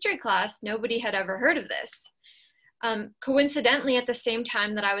Ukrainian history class, nobody had ever heard of this. Coincidentally, at the same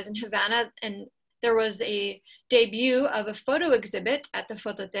time that I was in Havana, and there was a debut of a photo exhibit at the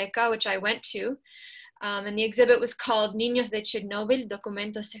Fototeca, which I went to. And the exhibit was called Niños de Chernobyl,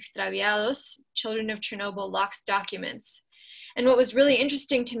 Documentos Extraviados, Children of Chernobyl, Lost Documents. And what was really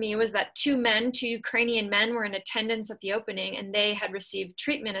interesting to me was that two Ukrainian men were in attendance at the opening, and they had received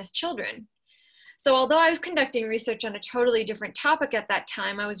treatment as children. So although I was conducting research on a totally different topic at that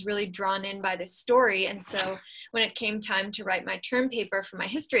time, I was really drawn in by this story. And so when it came time to write my term paper for my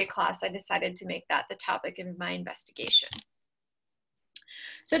history class, I decided to make that the topic of my investigation.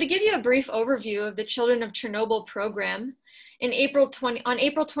 So to give you a brief overview of the Children of Chernobyl program, on April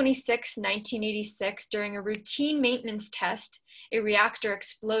 26, 1986, during a routine maintenance test, a reactor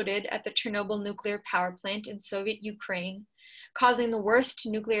exploded at the Chernobyl nuclear power plant in Soviet Ukraine, causing the worst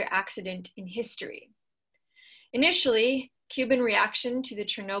nuclear accident in history. Initially, Cuban reaction to the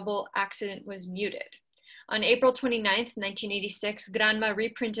Chernobyl accident was muted. On April 29, 1986, Granma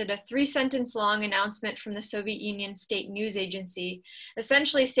reprinted a 3-sentence long announcement from the Soviet Union State News Agency,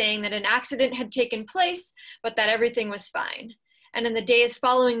 essentially saying that an accident had taken place, but that everything was fine. And in the days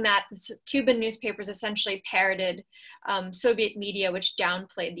following that, the Cuban newspapers essentially parroted Soviet media, which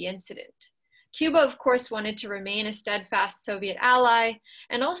downplayed the incident. Cuba, of course, wanted to remain a steadfast Soviet ally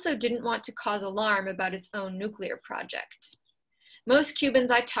and also didn't want to cause alarm about its own nuclear project. Most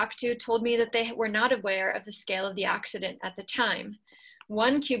Cubans I talked to told me that they were not aware of the scale of the accident at the time.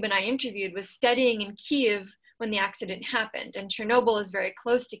 One Cuban I interviewed was studying in Kyiv when the accident happened, and Chernobyl is very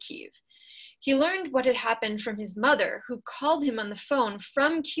close to Kyiv. He learned what had happened from his mother, who called him on the phone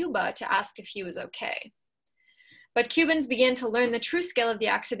from Cuba to ask if he was okay. But Cubans began to learn the true scale of the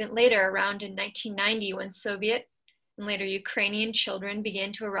accident later, around in 1990, when Soviet and later Ukrainian children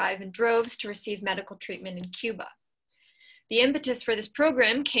began to arrive in droves to receive medical treatment in Cuba. The impetus for this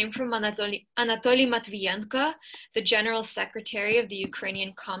program came from Anatoly Matvienko, the General Secretary of the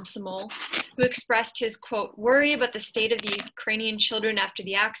Ukrainian Komsomol, who expressed his, quote, worry about the state of the Ukrainian children after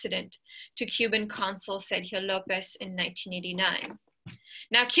the accident to Cuban Consul Sergio Lopez in 1989.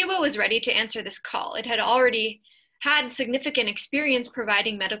 Now, Cuba was ready to answer this call. It had already had significant experience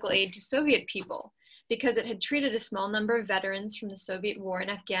providing medical aid to Soviet people because it had treated a small number of veterans from the Soviet war in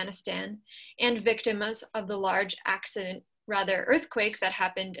Afghanistan and victims of the large earthquake that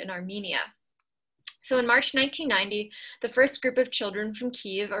happened in Armenia. So in March 1990, the first group of children from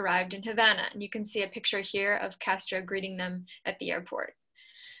Kyiv arrived in Havana, and you can see a picture here of Castro greeting them at the airport.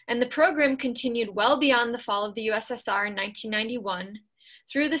 And the program continued well beyond the fall of the USSR in 1991,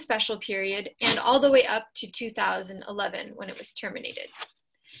 through the special period, and all the way up to 2011 when it was terminated.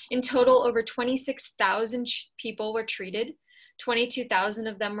 In total, over 26,000 people were treated, 22,000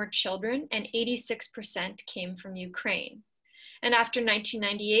 of them were children, and 86% came from Ukraine. And after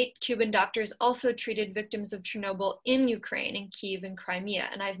 1998, Cuban doctors also treated victims of Chernobyl in Ukraine, in Kyiv and Crimea,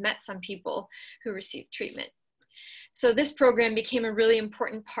 and I've met some people who received treatment. So this program became a really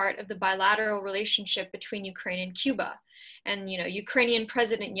important part of the bilateral relationship between Ukraine and Cuba. And, you know, Ukrainian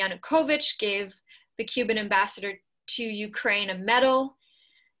President Yanukovych gave the Cuban ambassador to Ukraine a medal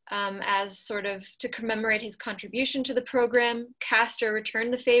as sort of to commemorate his contribution to the program. Castro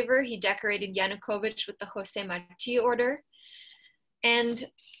returned the favor. He decorated Yanukovych with the Jose Marti Order. And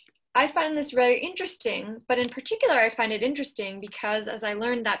I find this very interesting, but in particular, I find it interesting because as I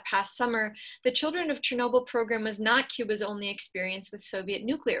learned that past summer, the Children of Chernobyl program was not Cuba's only experience with Soviet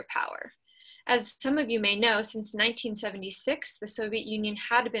nuclear power. As some of you may know, since 1976, the Soviet Union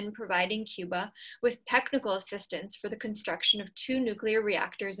had been providing Cuba with technical assistance for the construction of 2 nuclear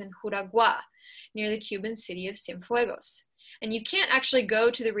reactors in Juragua, near the Cuban city of Cienfuegos. And you can't actually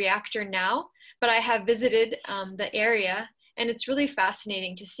go to the reactor now, but I have visited the area, and it's really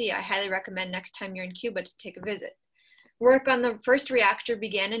fascinating to see. I highly recommend next time you're in Cuba to take a visit. Work on the first reactor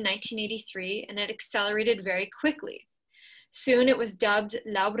began in 1983, and it accelerated very quickly. Soon it was dubbed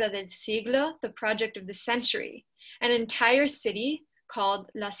La Obra del Siglo, the project of the century. An entire city called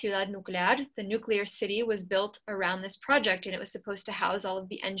La Ciudad Nuclear, the nuclear city, was built around this project, and it was supposed to house all of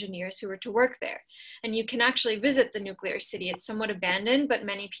the engineers who were to work there. And you can actually visit the nuclear city. It's somewhat abandoned, but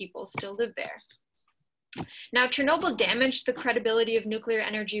many people still live there. Now, Chernobyl damaged the credibility of nuclear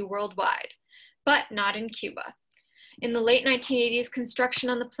energy worldwide, but not in Cuba. In the late 1980s, construction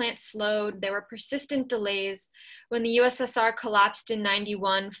on the plant slowed. There were persistent delays. When the USSR collapsed in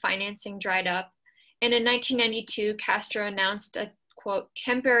 91, financing dried up. And in 1992, Castro announced a, quote,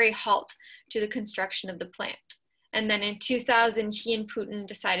 temporary halt to the construction of the plant. And then in 2000, he and Putin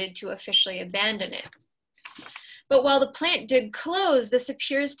decided to officially abandon it. But while the plant did close, this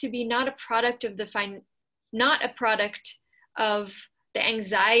appears to be not a product of the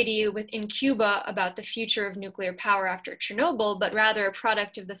anxiety within Cuba about the future of nuclear power after Chernobyl, but rather a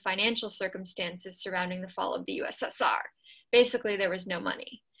product of the financial circumstances surrounding the fall of the USSR. Basically, there was no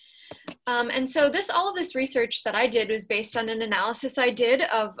money. And so all of this research that I did was based on an analysis I did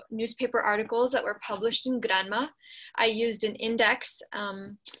of newspaper articles that were published in Granma. I used an index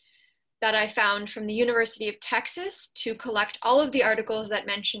that I found from the University of Texas to collect all of the articles that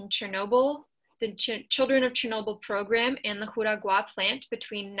mentioned Chernobyl, the Children of Chernobyl program, and the Juragua plant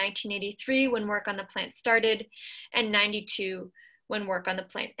between 1983, when work on the plant started, and 92, when work on the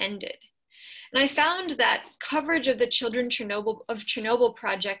plant ended. And I found that coverage of the Children of Chernobyl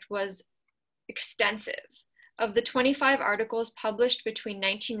project was extensive. Of the 25 articles published between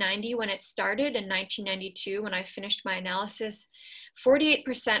 1990, when it started, and 1992, when I finished my analysis,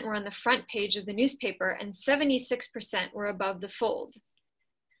 48% were on the front page of the newspaper, and 76% were above the fold.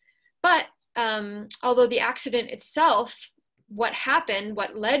 But although the accident itself, what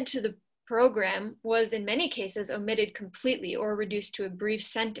led to the program, was in many cases omitted completely or reduced to a brief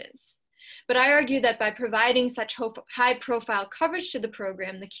sentence. But I argue that by providing such high-profile coverage to the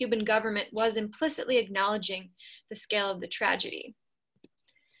program, the Cuban government was implicitly acknowledging the scale of the tragedy.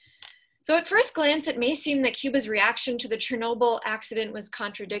 So at first glance, it may seem that Cuba's reaction to the Chernobyl accident was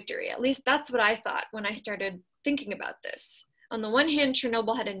contradictory. At least that's what I thought when I started thinking about this. On the one hand,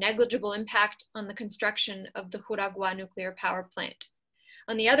 Chernobyl had a negligible impact on the construction of the Juragua nuclear power plant.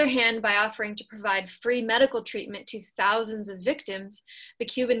 On the other hand, by offering to provide free medical treatment to thousands of victims, the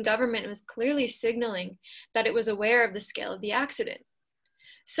Cuban government was clearly signaling that it was aware of the scale of the accident.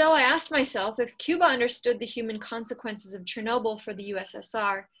 So I asked myself, if Cuba understood the human consequences of Chernobyl for the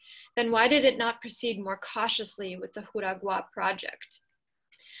USSR, then why did it not proceed more cautiously with the Juragua project?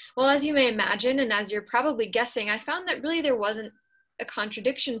 Well, as you may imagine, and as you're probably guessing, I found that really there wasn't a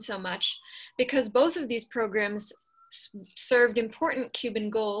contradiction so much, because both of these programs served important Cuban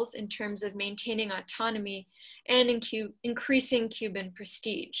goals in terms of maintaining autonomy and increasing Cuban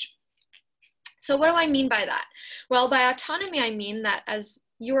prestige. So what do I mean by that? Well, by autonomy, I mean that, as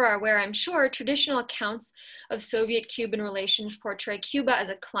you are aware, I'm sure, traditional accounts of Soviet-Cuban relations portray Cuba as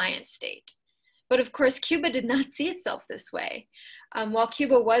a client state. But of course, Cuba did not see itself this way. While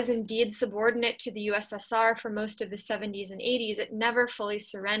Cuba was indeed subordinate to the USSR for most of the 70s and 80s, it never fully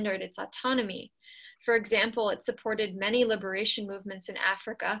surrendered its autonomy. For example, it supported many liberation movements in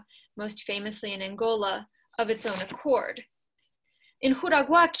Africa, most famously in Angola, of its own accord. In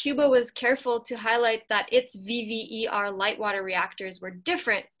Juragua, Cuba was careful to highlight that its VVER light water reactors were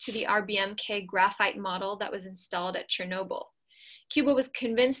different to the RBMK graphite model that was installed at Chernobyl. Cuba was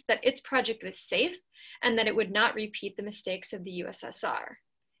convinced that its project was safe and that it would not repeat the mistakes of the USSR.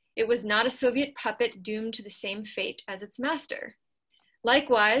 It was not a Soviet puppet doomed to the same fate as its master.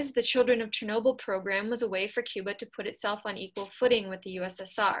 Likewise, the Children of Chernobyl program was a way for Cuba to put itself on equal footing with the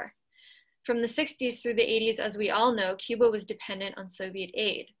USSR. From the 60s through the 80s, as we all know, Cuba was dependent on Soviet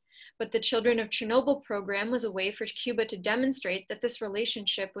aid. But the Children of Chernobyl program was a way for Cuba to demonstrate that this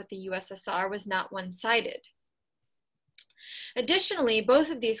relationship with the USSR was not one-sided. Additionally,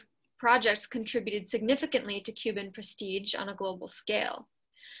 both of these projects contributed significantly to Cuban prestige on a global scale.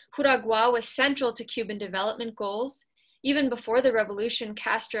 Juragua was central to Cuban development goals. Even before the revolution,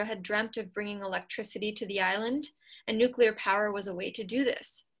 Castro had dreamt of bringing electricity to the island, and nuclear power was a way to do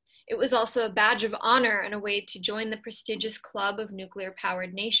this. It was also a badge of honor and a way to join the prestigious club of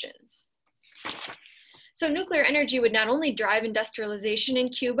nuclear-powered nations. So nuclear energy would not only drive industrialization in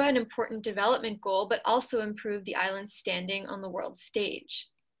Cuba, an important development goal, but also improve the island's standing on the world stage.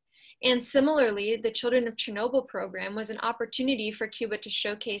 And similarly, the Children of Chernobyl program was an opportunity for Cuba to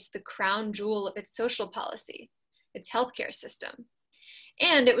showcase the crown jewel of its social policy, its healthcare system.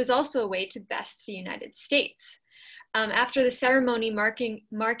 And it was also a way to best the United States. After the ceremony marking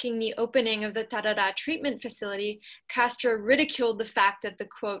the opening of the Tarara treatment facility, Castro ridiculed the fact that the,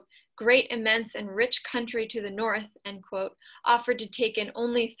 quote, great, immense, and rich country to the north, end quote, offered to take in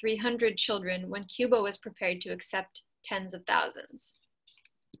only 300 children when Cuba was prepared to accept tens of thousands.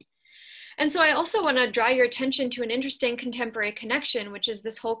 And so I also want to draw your attention to an interesting contemporary connection, which is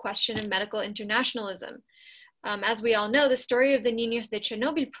this whole question of medical internationalism. As we all know, the story of the Niños de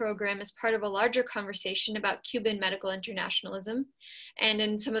Chernobyl program is part of a larger conversation about Cuban medical internationalism. And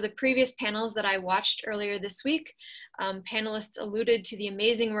in some of the previous panels that I watched earlier this week, panelists alluded to the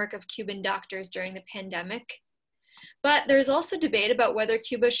amazing work of Cuban doctors during the pandemic. But there's also debate about whether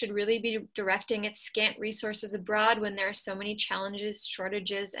Cuba should really be directing its scant resources abroad when there are so many challenges,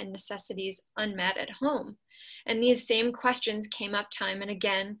 shortages, and necessities unmet at home. And these same questions came up time and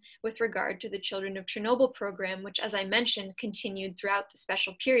again with regard to the Children of Chernobyl program, which, as I mentioned, continued throughout the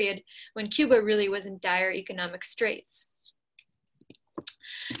special period when Cuba really was in dire economic straits.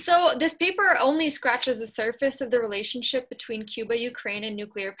 So this paper only scratches the surface of the relationship between Cuba, Ukraine, and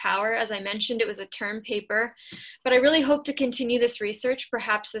nuclear power. As I mentioned, it was a term paper, but I really hope to continue this research,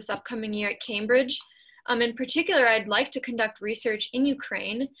 perhaps this upcoming year at Cambridge. In particular, I'd like to conduct research in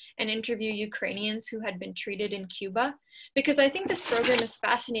Ukraine and interview Ukrainians who had been treated in Cuba, because I think this program is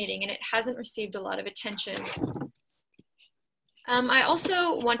fascinating and it hasn't received a lot of attention. I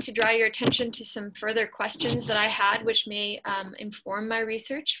also want to draw your attention to some further questions that I had, which may inform my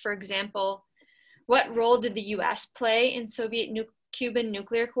research. For example, what role did the US play in Soviet-Cuban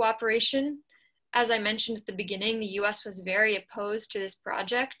nuclear cooperation? As I mentioned at the beginning, the US was very opposed to this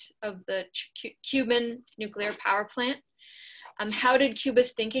project of the Cuban nuclear power plant. How did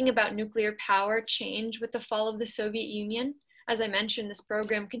Cuba's thinking about nuclear power change with the fall of the Soviet Union? As I mentioned, this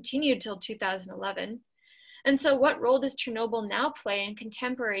program continued till 2011. And so what role does Chernobyl now play in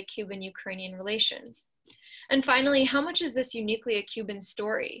contemporary Cuban-Ukrainian relations? And finally, how much is this uniquely a Cuban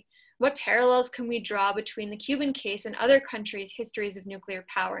story? What parallels can we draw between the Cuban case and other countries' histories of nuclear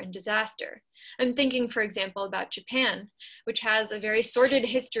power and disaster? I'm thinking, for example, about Japan, which has a very sordid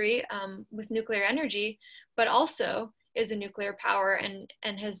history with nuclear energy, but also is a nuclear power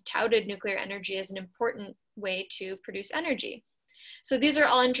and has touted nuclear energy as an important way to produce energy. So these are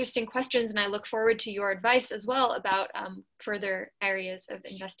all interesting questions, and I look forward to your advice as well about further areas of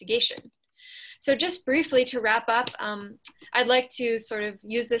investigation. So just briefly to wrap up, I'd like to sort of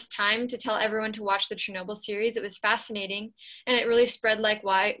use this time to tell everyone to watch the Chernobyl series. It was fascinating, and it really spread like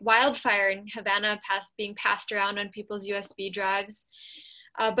wildfire in Havana, being passed around on people's USB drives.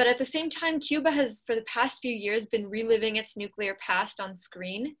 But at the same time, Cuba has, for the past few years, been reliving its nuclear past on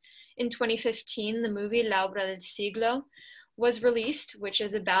screen. In 2015, the movie La Obra del Siglo was released, which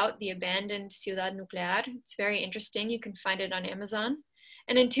is about the abandoned Ciudad Nuclear. It's very interesting. You can find it on Amazon.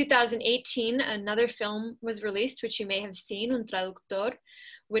 And in 2018, another film was released, which you may have seen, Un Traductor,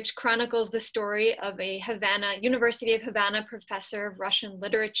 which chronicles the story of a University of Havana professor of Russian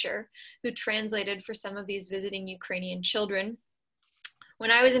literature who translated for some of these visiting Ukrainian children.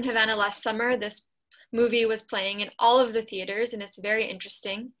 When I was in Havana last summer, this movie was playing in all of the theaters, and it's very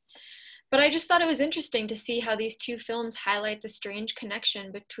interesting. But I just thought it was interesting to see how these two films highlight the strange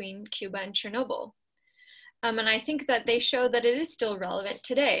connection between Cuba and Chernobyl. And I think that they show that it is still relevant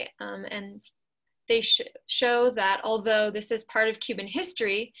today. And they show that although this is part of Cuban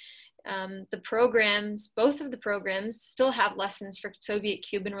history, the programs, both of the programs, still have lessons for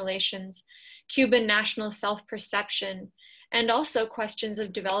Soviet-Cuban relations, Cuban national self-perception, and also questions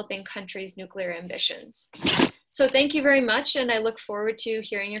of developing countries' nuclear ambitions. So thank you very much, and I look forward to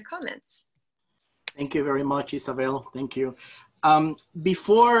hearing your comments. Thank you very much, Isabelle. Thank you.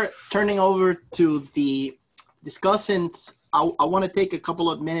 Before turning over to the discussants, I want to take a couple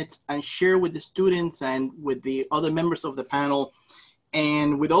of minutes and share with the students and with the other members of the panel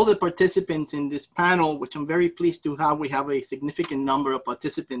and with all the participants in this panel, which I'm very pleased to have. We have a significant number of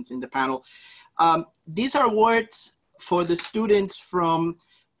participants in the panel. These are words for the students from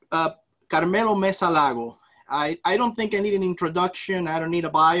Carmelo Mesa Lago. I don't think I need an introduction. I don't need a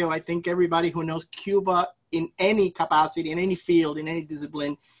bio. I think everybody who knows Cuba in any capacity, in any field, in any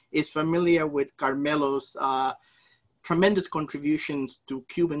discipline, is familiar with Carmelo's tremendous contributions to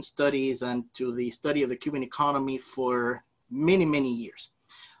Cuban studies and to the study of the Cuban economy for many, many years.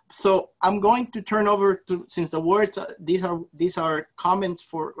 So I'm going to turn over to, since the words, these are comments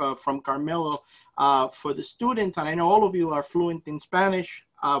from Carmelo for the students, and I know all of you are fluent in Spanish.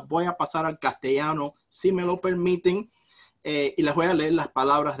 Voy a pasar al castellano, si me lo permiten, y les voy a leer las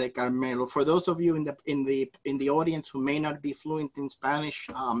palabras de Carmelo. For those of you in the audience who may not be fluent in Spanish,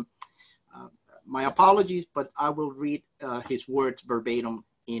 my apologies, but I will read his words verbatim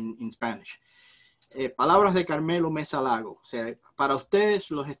in Spanish. Palabras de Carmelo Mesa Lago. O sea, para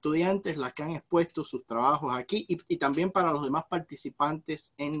ustedes, los estudiantes, las que han expuesto sus trabajos aquí y también para los demás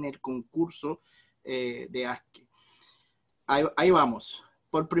participantes en el concurso de ASCE. Ahí vamos.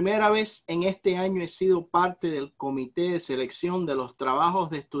 Por primera vez en este año he sido parte del comité de selección de los trabajos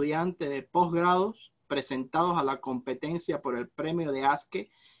de estudiantes de posgrados presentados a la competencia por el premio de ASCE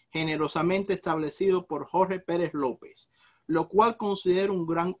generosamente establecido por Jorge Pérez López, lo cual considero un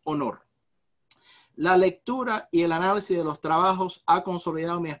gran honor. La lectura y el análisis de los trabajos ha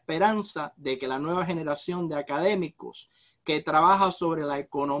consolidado mi esperanza de que la nueva generación de académicos que trabaja sobre la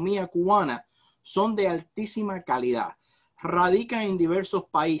economía cubana son de altísima calidad, radican en diversos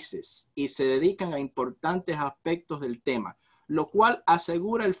países y se dedican a importantes aspectos del tema, lo cual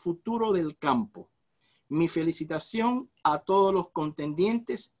asegura el futuro del campo. Mi felicitación a todos los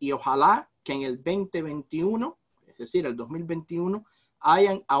contendientes y ojalá que en el 2021, es decir, el 2021,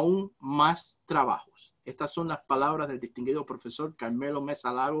 hayan aún más trabajos. Estas son las palabras del distinguido profesor Carmelo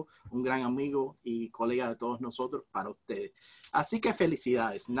Mesa Lago, un gran amigo y colega de todos nosotros, para ustedes. Así que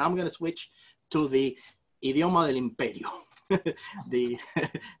felicidades. Now I'm going to switch to the idioma del imperio, the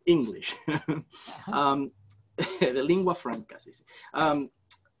English, the lingua franca.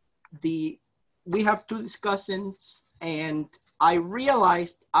 We have two discussants, and I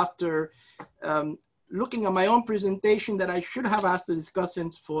realized after looking at my own presentation that I should have asked the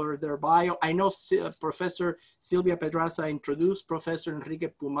discussants for their bio. I know Professor Silvia Pedraza introduced Professor Enrique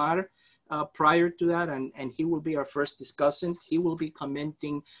Pumar prior to that, and he will be our first discussant. He will be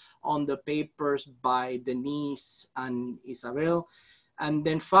commenting on the papers by Denisse and Isabelle. And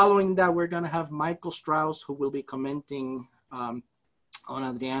then following that, we're gonna have Michael Strauss, who will be commenting on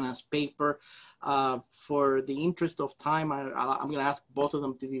Adriana's paper. For the interest of time, I'm going to ask both of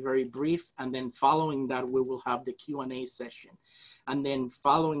them to be very brief, and then following that, we will have the Q&A session. And then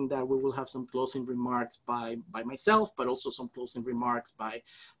following that, we will have some closing remarks by myself, but also some closing remarks by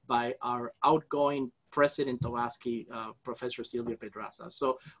our outgoing president of ASCE, Professor Silvia Pedraza.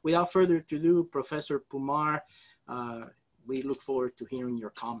 So without further ado, Professor Pumar, we look forward to hearing your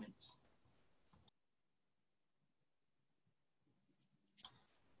comments.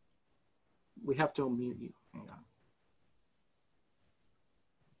 We have to unmute you. Hang on.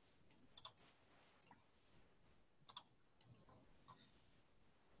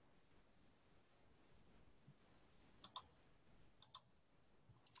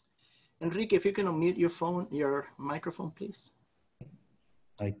 Enrique, if you can unmute your phone, your microphone, please.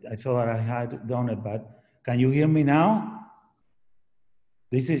 I thought I had done it, but can you hear me now?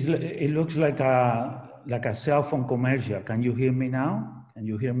 It looks like a cell phone commercial. Can you hear me now? Can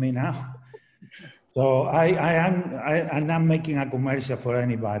you hear me now? So I'm not making a commercial for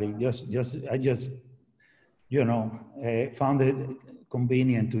anybody. I just found it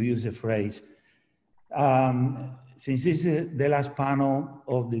convenient to use the phrase. Since this is the last panel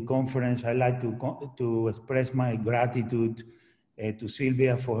of the conference, I'd like to express my gratitude to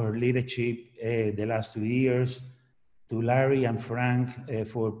Sylvia for her leadership the last 2 years, to Larry and Frank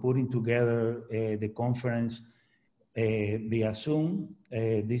for putting together the conference via Zoom.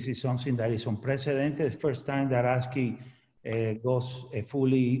 This is something that is unprecedented. First time that ASCE goes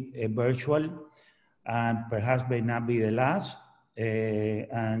fully virtual, and perhaps may not be the last.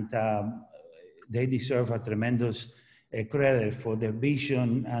 They deserve a tremendous credit for their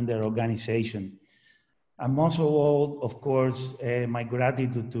vision and their organization. And most of all, of course, my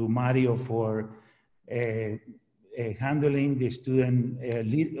gratitude to Mario for handling the student,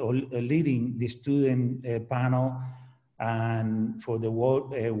 leading the student panel, and for the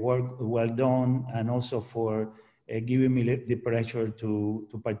work well done, and also for giving me the pleasure to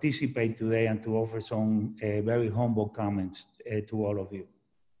participate today and to offer some very humble comments to all of you.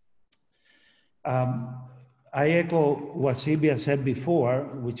 I echo what Sylvia said before,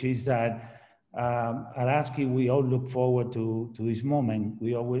 which is that at ASCE, we all look forward to this moment.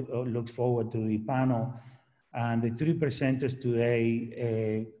 We always look forward to the panel. And the 3 presenters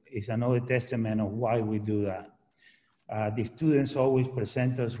today is another testament of why we do that. The students always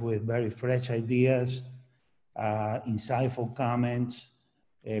present us with very fresh ideas, insightful comments,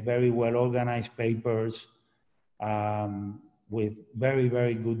 very well-organized papers, with very,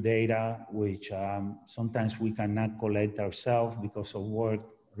 very good data, which sometimes we cannot collect ourselves because of work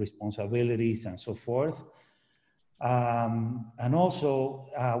responsibilities and so forth. And also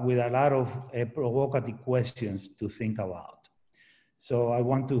with a lot of provocative questions to think about. So I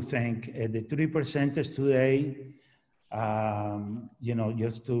want to thank the 3 presenters today,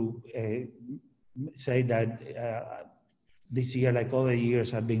 just to say that this year, like other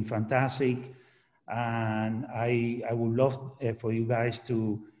years, have been fantastic. And I would love for you guys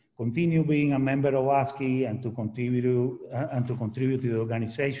to continue being a member of ASCE and to contribute to the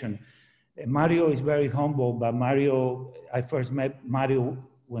organization. Mario is very humble, but Mario, I first met Mario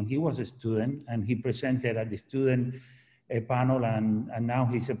when he was a student, and he presented at the student panel, and now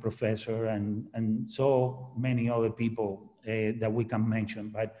he's a professor, and so many other people that we can mention.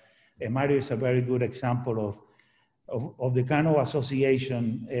 But Mario is a very good example of the kind of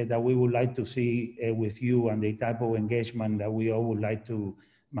association that we would like to see with you, and the type of engagement that we all would like to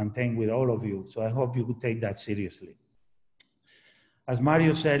maintain with all of you. So I hope you could take that seriously. As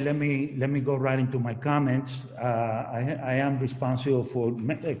Mario said, let me go right into my comments. I am responsible for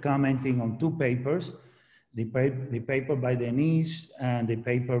commenting on 2 papers, the paper by Denisse and the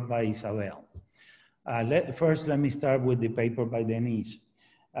paper by Isabelle. First, let me start with the paper by Denisse.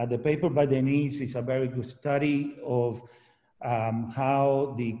 The paper by Denisse is a very good study of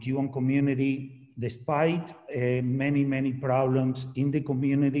how the Cuban community, despite many, many problems in the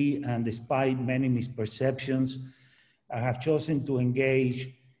community and despite many misperceptions, have chosen to engage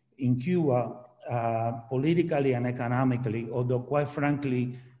in Cuba politically and economically, although quite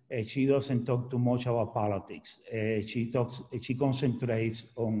frankly, she doesn't talk too much about politics. She concentrates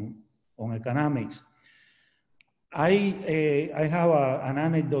on economics. I have an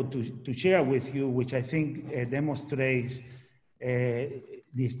anecdote to share with you, which I think demonstrates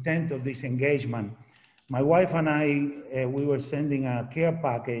the extent of this engagement. My wife and I, we were sending a care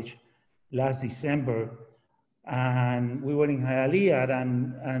package last December, and we were in Hialeah,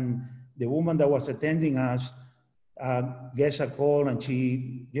 and the woman that was attending us gets a call, and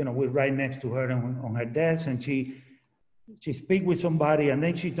she, we're right next to her on her desk, and she speaks with somebody, and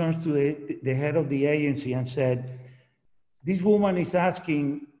then she turns to the head of the agency and said, "This woman is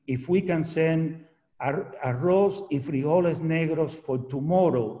asking if we can send arroz y frijoles negros for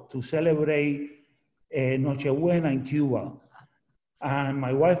tomorrow to celebrate Nochebuena in Cuba." And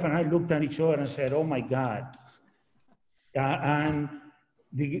my wife and I looked at each other and said, "Oh my God." And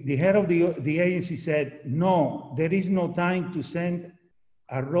the head of the agency said, "No, there is no time to send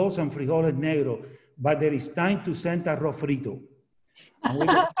arroz and frijoles negros, but there is time to send arroz frito." And we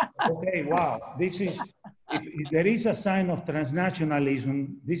were, okay, wow, this is, if there is a sign of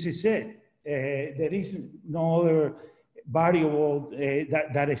transnationalism, this is it. There is no other variable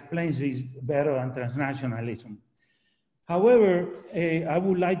that explains this better than transnationalism. However, I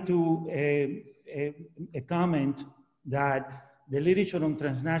would like to comment that the literature on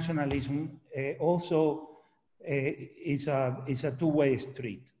transnationalism also is a two-way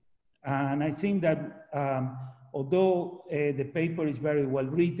street. And I think that although the paper is very well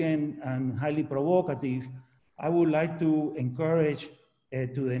written and highly provocative, I would like to encourage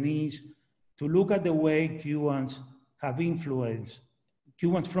to Denisse to look at the way Cubans have influenced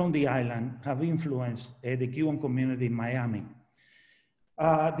Cubans from the island have influenced the Cuban community in Miami.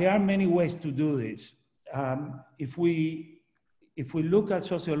 There are many ways to do this. If we look at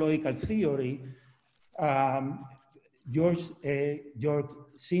sociological theory, George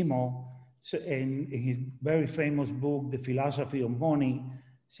Simmel, in his very famous book, The Philosophy of Money,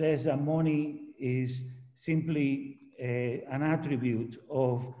 says that money is simply an attribute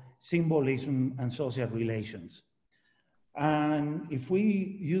of symbolism and social relations. And if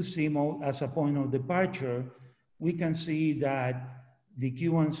we use Simmel as a point of departure, we can see that the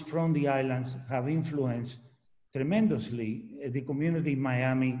Cubans from the islands have influenced tremendously the community in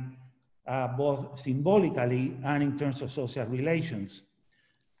Miami, both symbolically and in terms of social relations.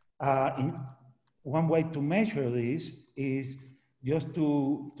 One way to measure this is just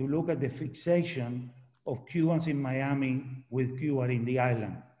to look at the fixation of Cubans in Miami with Cuba in the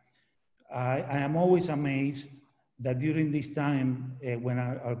island. I am always amazed that during this time when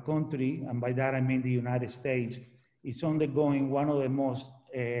our country, and by that I mean the United States, is undergoing one of the most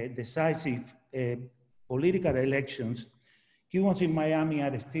decisive political elections, Cubans in Miami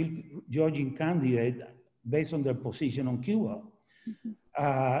are still judging candidates based on their position on Cuba.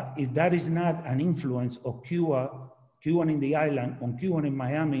 If that is not an influence of Cuban in the island on Cuban in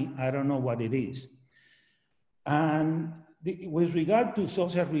Miami, I don't know what it is. And with regard to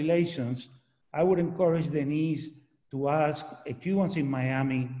social relations, I would encourage Denisse to ask Cubans in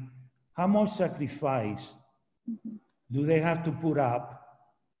Miami, how much sacrifice do they have to put up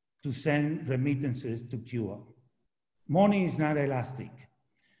to send remittances to Cuba? Money is not elastic.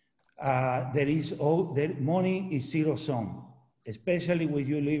 Money is zero sum, especially when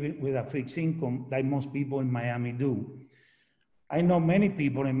you live with a fixed income like most people in Miami do. I know many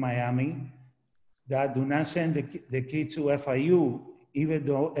people in Miami that do not send the kids to FIU, even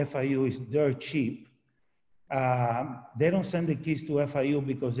though FIU is dirt cheap. They don't send the kids to FIU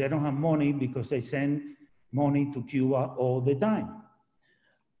because they don't have money, because they send money to Cuba all the time.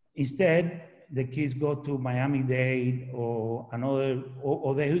 Instead, the kids go to Miami-Dade or another,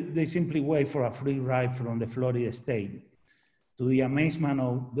 or they simply wait for a free ride from the Florida state, to the amazement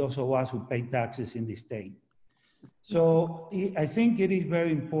of those of us who pay taxes in the state. So I think it is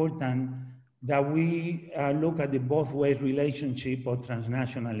very important that we look at the both ways relationship of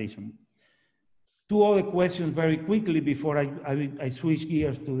transnationalism. Two other questions very quickly before I switch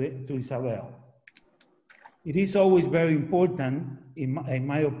gears to Isabelle. It is always very important, in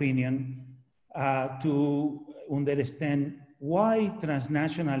my opinion, to understand why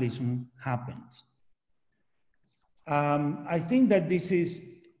transnationalism happens. I think that this is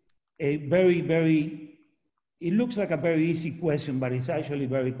a it looks like a very easy question, but it's actually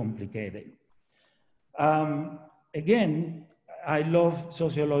very complicated. Again, I love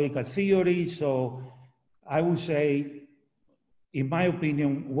sociological theory, so I would say, in my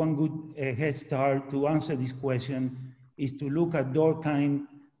opinion, one good head start to answer this question is to look at Durkheim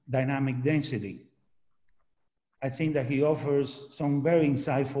dynamic density. I think that he offers some very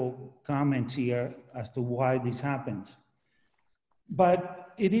insightful comments here as to why this happens.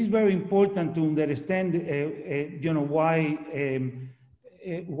 But it is very important to understand, why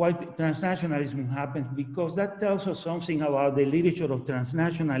transnationalism happens, because that tells us something about the literature of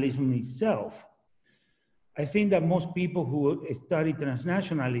transnationalism itself. I think that most people who study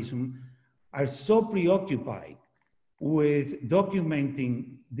transnationalism are so preoccupied with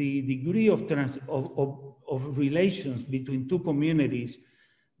documenting the degree of relations between two communities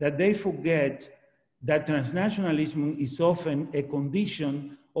that they forget that transnationalism is often a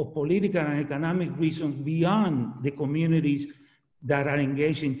condition of political and economic reasons beyond the communities that are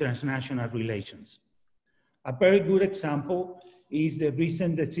engaged in transnational relations. A very good example is the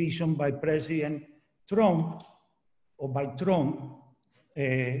recent decision by President Trump, or by Trump,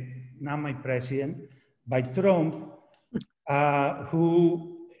 not my president, by Trump,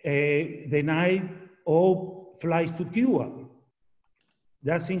 who denied all flights to Cuba.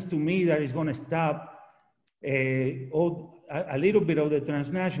 That seems to me that it's going to stop a little bit of the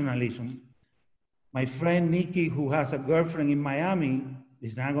transnationalism. My friend Nikki, who has a girlfriend in Miami,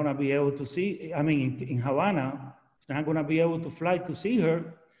 is not going to be able to see, in Havana, is not going to be able to fly to see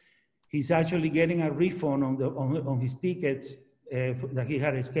her. He's actually getting a refund on his tickets that he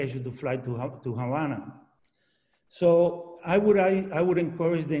had scheduled to fly to Havana. So I would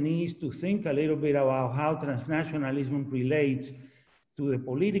encourage Denisse to think a little bit about how transnationalism relates to the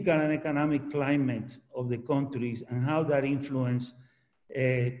political and economic climate of the countries and how that influences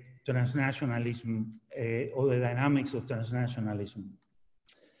transnationalism or the dynamics of transnationalism.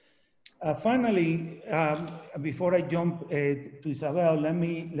 Finally, before I jump to Isabelle, let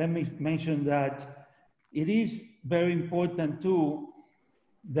me mention that it is very important too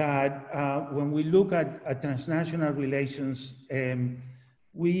that when we look at transnational relations,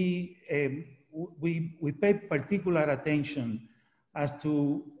 we pay particular attention as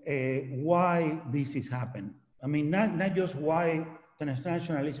to why this is happening. I mean, not just why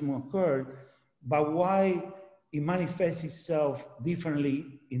transnationalism occurred, but why it manifests itself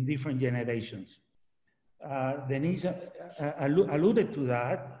differently in different generations. Denisse alluded to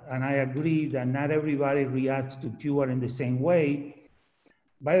that, and I agree that not everybody reacts to Cuba in the same way.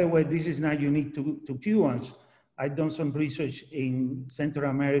 By the way, this is not unique to Cubans. I've done some research in Central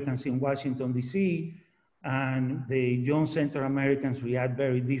Americans in Washington, D.C., and the young Central Americans react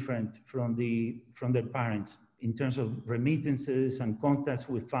very different from their parents in terms of remittances and contacts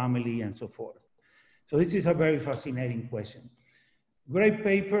with family and so forth. So this is a very fascinating question. Great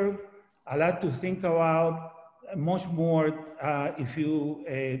paper, a lot to think about, much more if you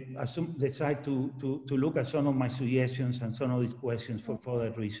decide to look at some of my suggestions and some of these questions for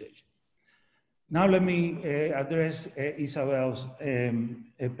further research. Now let me address Isabelle's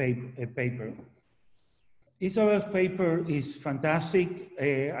paper. Isabelle's paper is fantastic.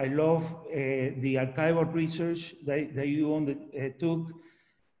 I love the archival research that you undertook.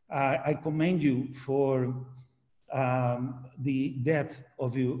 I commend you for the depth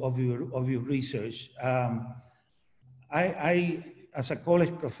of your research. I, as a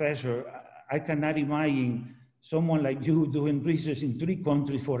college professor, I cannot imagine someone like you doing research in 3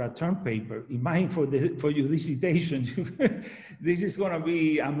 countries for a term paper. Imagine for your dissertation. This is going to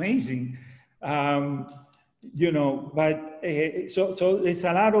be amazing. You know, but so there's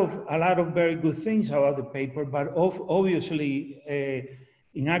a lot of very good things about the paper, but obviously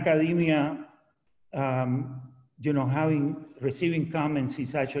in academia, you know, receiving comments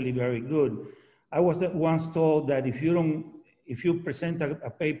is actually very good. I was once told that if you present a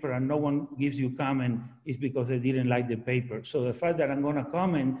paper and no one gives you comment, it's because they didn't like the paper. So the fact that I'm going to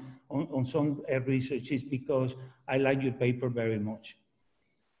comment on some research is because I like your paper very much.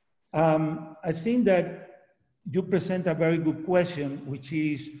 I think that you present a very good question, which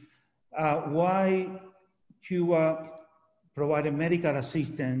is why Cuba provided medical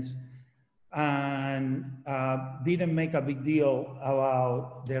assistance and didn't make a big deal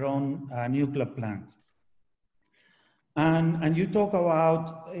about their own nuclear plant. And you talk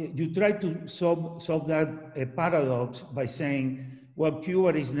about, you try to solve that paradox by saying, well,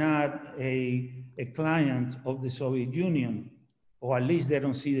 Cuba is not a client of the Soviet Union, or at least they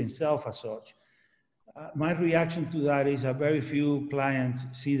don't see themselves as such. My reaction to that is that very few clients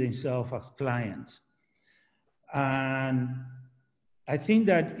see themselves as clients. And I think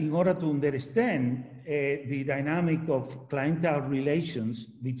that in order to understand the dynamic of clientele relations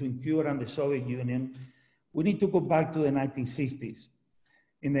between Cuba and the Soviet Union, we need to go back to the 1960s.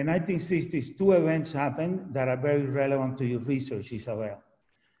 In the 1960s, 2 events happened that are very relevant to your research, Isabelle.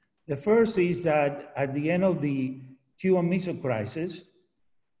 The first is that at the end of the Cuban Missile Crisis,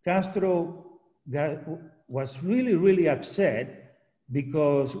 Castro was really, really upset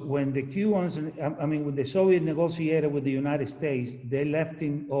because when the Cubans, when the Soviet negotiated with the United States, they left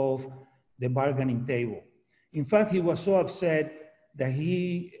him off the bargaining table. In fact, he was so upset that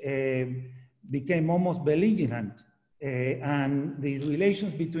he became almost belligerent, and the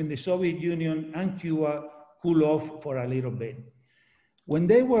relations between the Soviet Union and Cuba cooled off for a little bit. When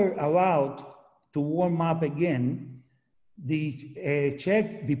they were about to warm up again,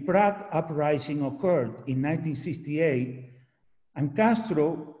 the Prague uprising occurred in 1968, and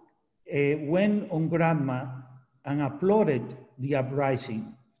Castro went on Granma and applauded the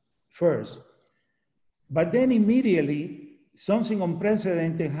uprising first. But then immediately, something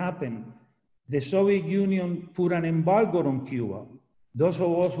unprecedented happened. The Soviet Union put an embargo on Cuba. Those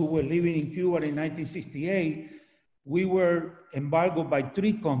of us who were living in Cuba in 1968, we were embargoed by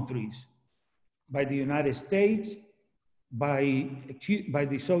 3 countries, by the United States, by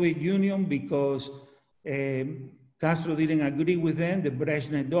the Soviet Union because Castro didn't agree with them, the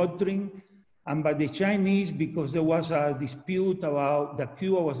Brezhnev Doctrine, and by the Chinese because there was a dispute about that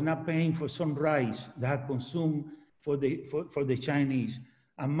Cuba was not paying for some rice that had consumed for the Chinese.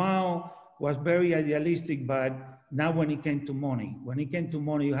 And Mao was very idealistic, but not when it came to money. When it came to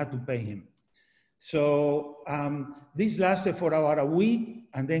money, you had to pay him. So this lasted for about a week,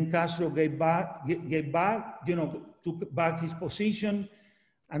 and then Castro gave back, took back his position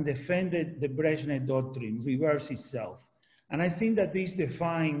and defended the Brezhnev Doctrine, reversed itself. And I think that this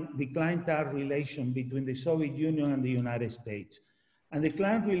defined the clientele relation between the Soviet Union and the United States. And the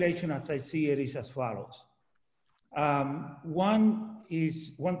client relation, as I see it, is as follows. One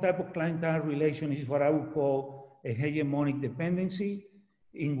type of clientele relation is what I would call a hegemonic dependency,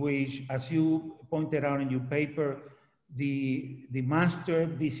 in which, as you pointed out in your paper, the master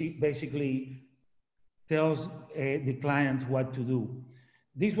basically tells the client what to do.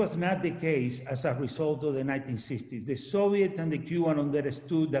 This was not the case as a result of the 1960s. The Soviet and the Cuban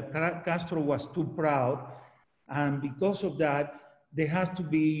understood that Castro was too proud, and because of that, there has to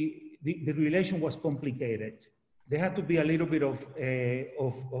be, the relation was complicated. There had to be a little bit of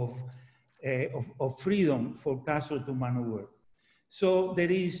freedom for Castro to maneuver. So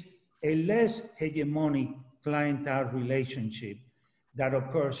there is a less hegemonic clientele relationship that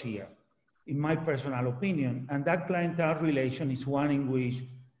occurs here, in my personal opinion. And that clientele relation is one in which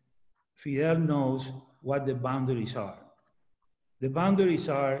Fidel knows what the boundaries are. The boundaries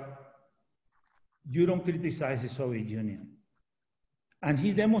are, you don't criticize the Soviet Union. And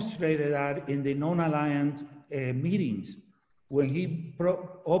he demonstrated that in the non-aligned meetings, when he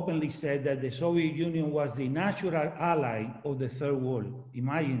openly said that the Soviet Union was the natural ally of the third world.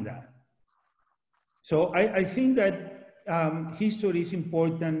 Imagine that. So I think that history is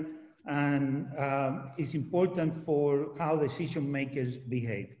important, and it's important for how decision makers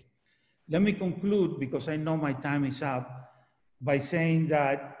behave. Let me conclude, because I know my time is up, by saying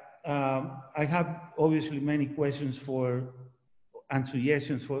that I have obviously many questions and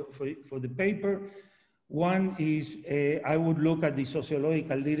suggestions for the paper. One is I would look at the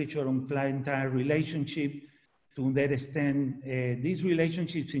sociological literature on clientele relationship to understand these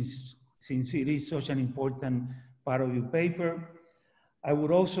relationships, since it is such an important part of your paper. I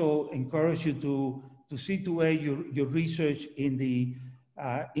would also encourage you to situate your research in the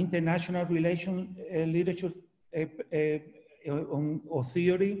international relation literature or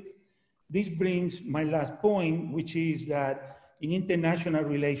theory. This brings my last point, which is that in international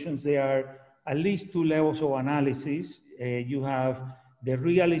relations, there are at least two levels of analysis. You have the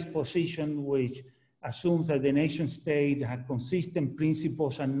realist position, which assumes that the nation state has consistent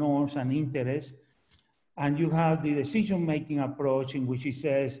principles and norms and interests. And you have the decision-making approach, in which it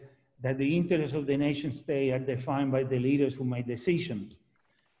says that the interests of the nation state are defined by the leaders who make decisions.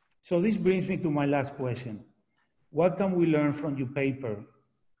 So this brings me to my last question. What can we learn from your paper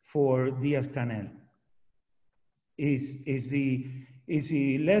for Diaz-Canel? Is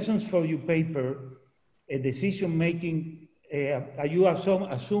the lessons for your paper a decision-making, are you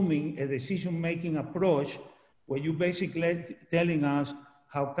assuming a decision-making approach where you basically telling us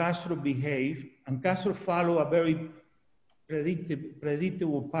how Castro behaved, and Castro followed a very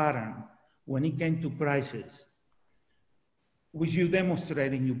predictable pattern when it came to crisis, which you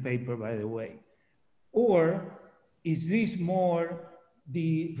demonstrate in your paper, by the way? Or is this more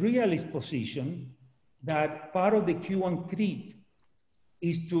the realist position that part of the Cuban creed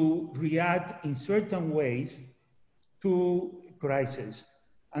is to react in certain ways to crisis?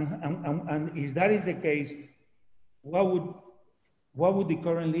 And if that is the case, what would the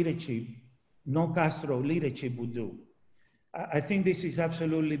current leadership, no Castro leadership, would do? I think this is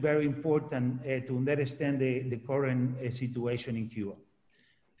absolutely very important to understand the current situation in Cuba.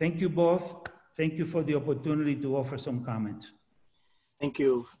 Thank you both. Thank you for the opportunity to offer some comments. Thank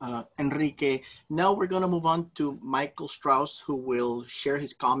you, Enrique. Now we're going to move on to Michael Strauss, who will share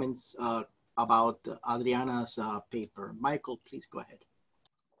his comments about Adriana's paper. Michael, please go ahead.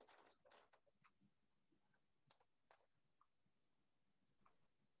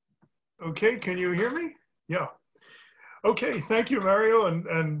 Okay, can you hear me? Yeah. Okay, thank you, Mario,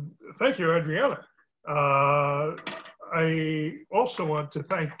 and thank you, Adriana. I also want to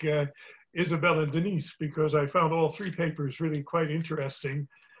thank Isabelle and Denisse, because I found all three papers really quite interesting.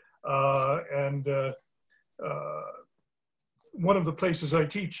 One of the places I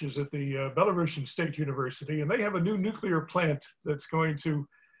teach is at the Belarusian State University, and they have a new nuclear plant that's going to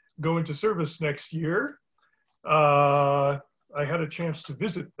go into service next year. I had a chance to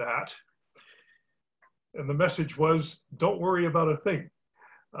visit that. And the message was, don't worry about a thing.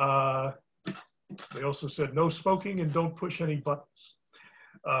 They also said no smoking and don't push any buttons.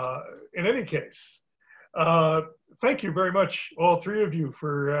 In any case, thank you very much, all three of you,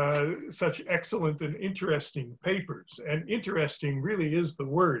 for such excellent and interesting papers. And interesting really is the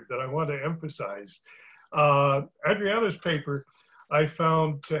word that I want to emphasize. Adriana's paper I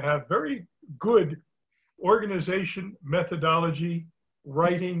found to have very good organization, methodology,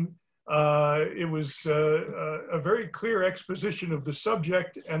 writing. It was a very clear exposition of the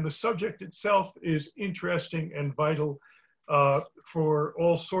subject, and the subject itself is interesting and vital for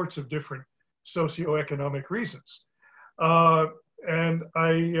all sorts of different socioeconomic reasons. And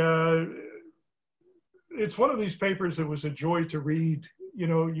it's one of these papers that was a joy to read. You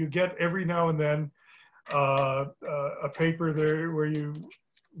know, you get every now and then a paper there where you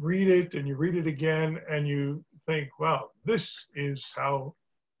read it and you read it again and you think, wow, this is how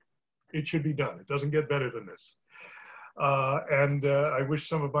it should be done. It doesn't get better than this. And I wish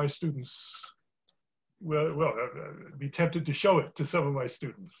some of my students, be tempted to show it to some of my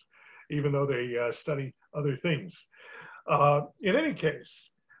students, even though they study other things. In any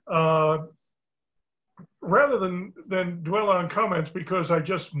case, rather than dwell on comments, because I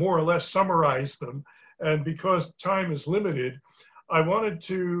just more or less summarized them, and because time is limited, I wanted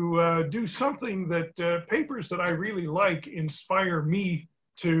to do something that papers that I really like inspire me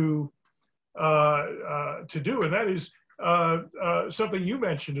to do, and that is something you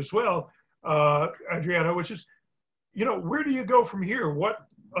mentioned as well, Adriana, which is, where do you go from here? What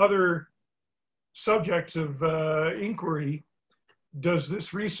other subjects of inquiry does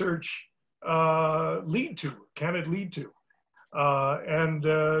this research lead to? Can it lead to?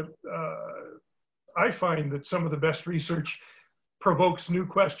 I find that some of the best research provokes new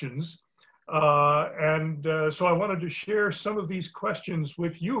questions. So I wanted to share some of these questions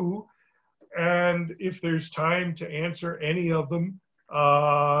with you. And if there's time to answer any of them,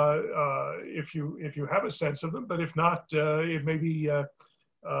 if you have a sense of them, but if not, it may be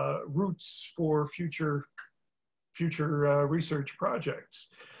roots for future research projects.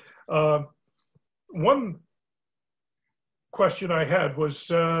 One question I had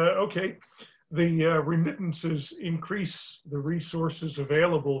was, okay, the remittances increase the resources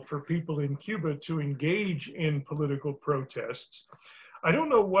available for people in Cuba to engage in political protests. I don't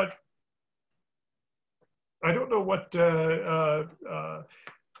know what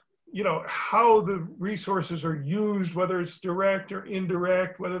how the resources are used, whether it's direct or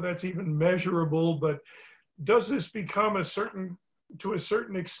indirect, whether that's even measurable, but does this become to a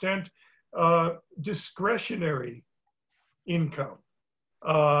certain extent, discretionary income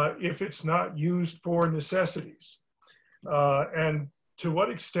if it's not used for necessities? And to what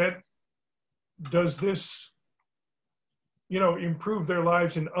extent does this, improve their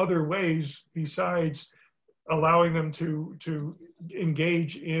lives in other ways besides allowing them to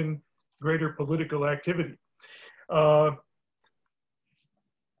engage in greater political activity? Are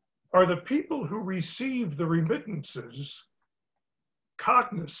the people who receive the remittances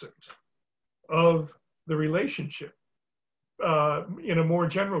cognizant of the relationship in a more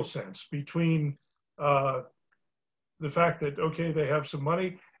general sense between the fact that, okay, they have some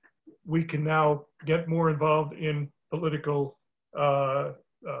money, we can now get more involved in political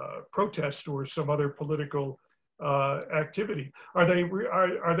protest or some other political activity?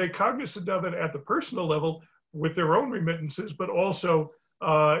 Are they cognizant of it at the personal level with their own remittances, but also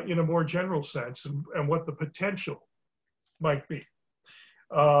in a more general sense, and what the potential might be?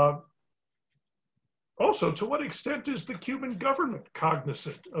 Also, to what extent is the Cuban government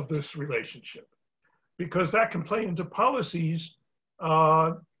cognizant of this relationship? Because that can play into policies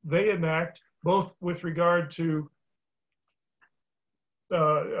they enact, both with regard to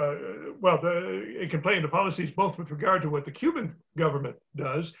it can play into policies both with regard to what the Cuban government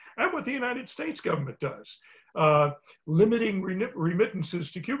does and what the United States government does. Limiting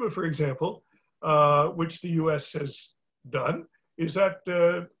remittances to Cuba, for example, which the US has done, is that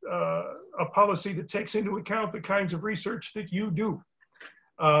a policy that takes into account the kinds of research that you do?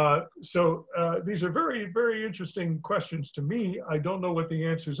 So these are very, very interesting questions to me. I don't know what the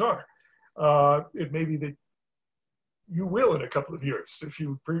answers are. It may be that you will in a couple of years if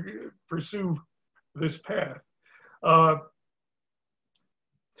you pursue this path. And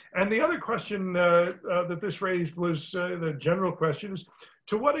the other question that this raised was the general question is,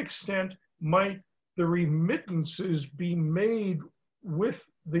 to what extent might the remittances be made with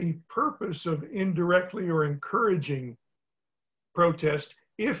the purpose of indirectly or encouraging protest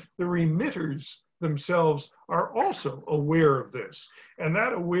if the remitters themselves are also aware of this? And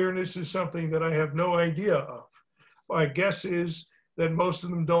that awareness is something that I have no idea of. My guess is that most of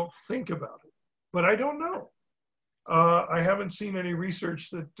them don't think about it, but I don't know. I haven't seen any research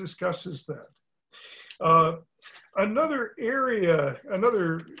that discusses that. Another area,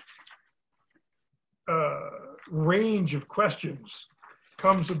 another range of questions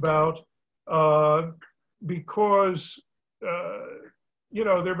comes about because there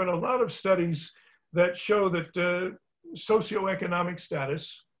have been a lot of studies that show that socioeconomic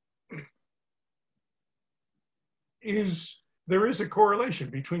status there is a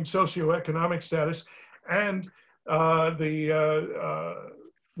correlation between socioeconomic status and the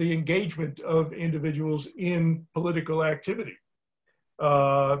engagement of individuals in political activity.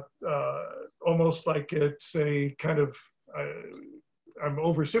 Almost like it's a kind of, I'm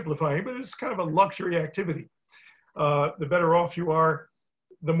oversimplifying, but it's kind of a luxury activity. The better off you are,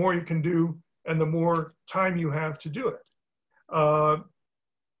 the more you can do, and the more time you have to do it.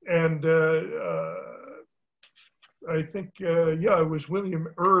 I think, it was William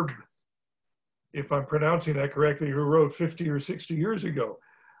Erb if I'm pronouncing that correctly, who wrote 50 or 60 years ago.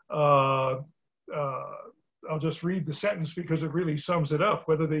 I'll just read the sentence because it really sums it up.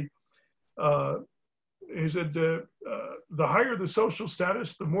 Whether the, he said, the higher the social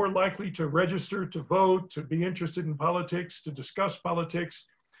status, the more likely to register, to vote, to be interested in politics, to discuss politics,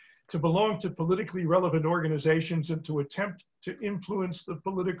 to belong to politically relevant organizations, and to attempt to influence the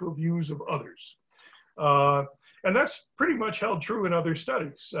political views of others. And that's pretty much held true in other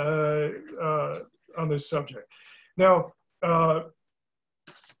studies on this subject. Now,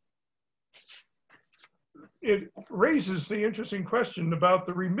 it raises the interesting question about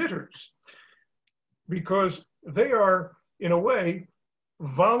the remitters, because they are, in a way,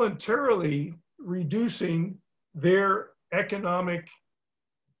 voluntarily reducing their economic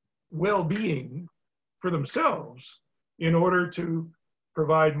well-being for themselves in order to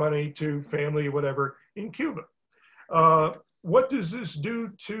provide money to family, whatever, in Cuba. What does this do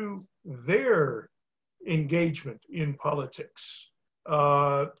to their engagement in politics?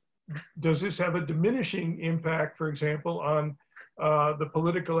 Does this have a diminishing impact, for example, on the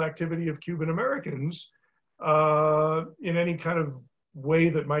political activity of Cuban Americans in any kind of way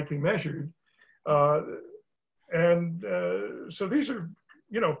that might be measured? So these are,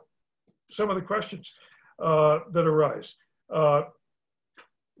 you know, some of the questions that arise.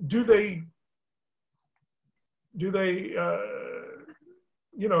 Do they, you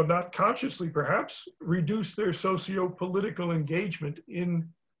know, not consciously perhaps, reduce their socio-political engagement in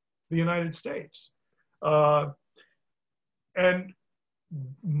the United States? And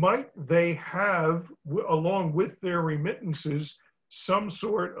might they have, along with their remittances, some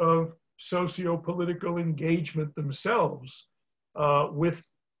sort of socio-political engagement themselves with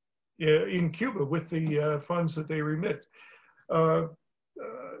in Cuba with the funds that they remit?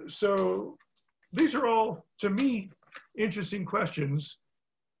 So these are all, to me, interesting questions.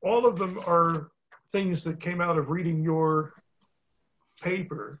 All of them are things that came out of reading your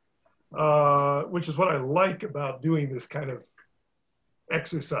paper, which is what I like about doing this kind of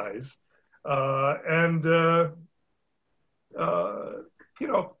exercise. You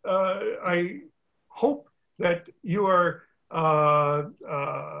know, I hope that you are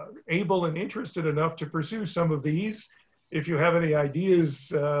able and interested enough to pursue some of these. If you have any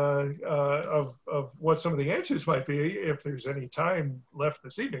ideas of what some of the answers might be, if there's any time left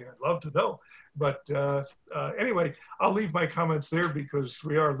this evening, I'd love to know. But anyway, I'll leave my comments there because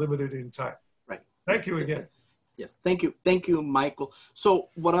we are limited in time. Right. Thank you again. Yes, thank you. Thank you, Michael. So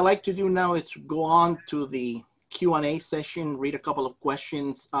what I like to do now is go on to the Q&A session, read a couple of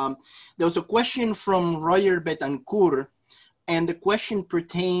questions. There was a question from Roger Betancourt, and the question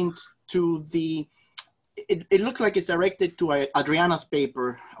pertains to the, it looks like it's directed to Adriana's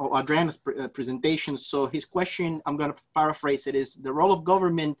paper or Adriana's presentation. So his question, I'm going to paraphrase it, is the role of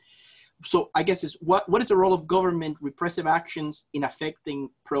government. So I guess is what is the role of government repressive actions in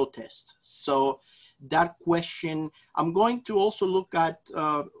affecting protests? So that question, I'm going to also look at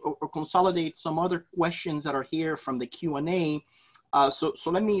or consolidate some other questions that are here from the Q&A. So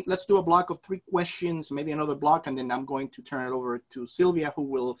let's do a block of 3 questions, maybe another block, and then I'm going to turn it over to Sylvia, who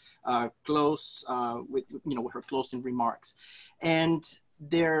will close with her closing remarks. And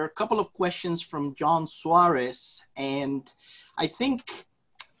there are a couple of questions from John Suarez, and I think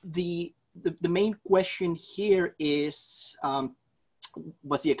the main question here is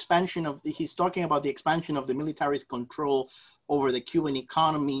was the expansion of, he's talking about the expansion of the military's control over the Cuban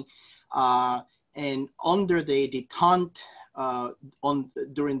economy and under the detente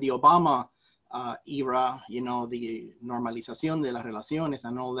during the Obama era, you know, the normalización de las relaciones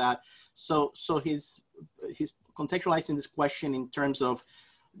and all that. So he's contextualizing this question in terms of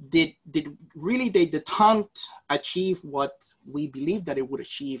did really the detente achieve what we believed that it would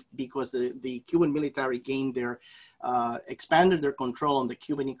achieve, because the Cuban military gained their expanded their control on the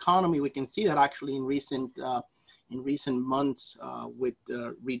Cuban economy. We can see that actually in recent months with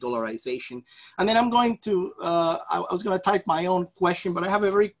re-dollarization. And then I'm going to I was going to type my own question, but I have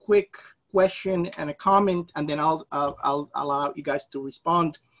a very quick question and a comment, and then I'll allow you guys to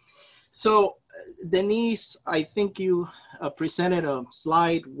respond. So Denisse, I think you presented a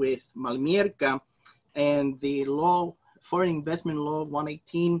slide with Malmierka and the law, Foreign Investment Law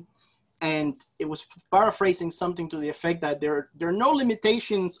 118, and it was paraphrasing something to the effect that there are no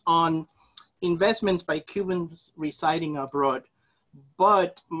limitations on investments by Cubans residing abroad.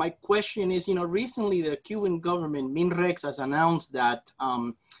 But my question is, you know, recently the Cuban government, MINREX, has announced that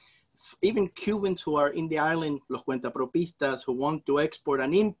even Cubans who are in the island, los cuentapropistas, who want to export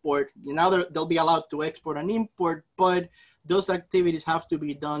and import, now they'll be allowed to export and import, but those activities have to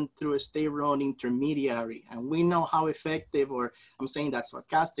be done through a state-run intermediary. And we know how effective, or I'm saying that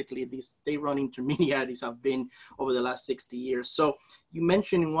sarcastically, these state-run intermediaries have been over the last 60 years. So you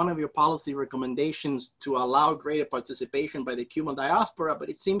mentioned in one of your policy recommendations to allow greater participation by the Cuban diaspora, but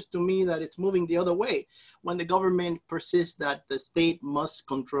it seems to me that it's moving the other way when the government persists that the state must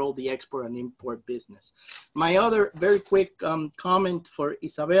control the export and import business. My other very quick comment for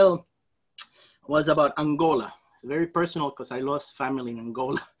Isabelle was about Angola. It's very personal because I lost family in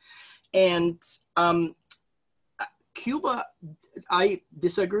Angola. And Cuba, I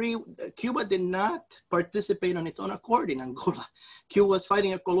disagree. Cuba did not participate on its own accord in Angola. Cuba was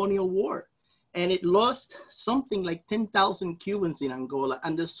fighting a colonial war, and it lost something like 10,000 Cubans in Angola.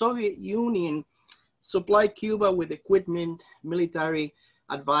 And the Soviet Union supplied Cuba with equipment, military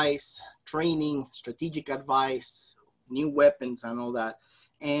advice, training, strategic advice, new weapons, and all that.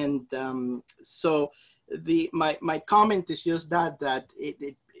 And so my comment is just that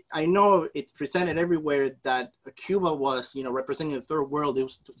I know it presented everywhere that Cuba was, representing the third world.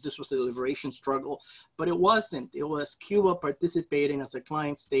 This was a liberation struggle, but it wasn't. It was Cuba participating as a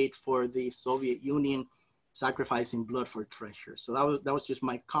client state for the Soviet Union, sacrificing blood for treasure. So that was just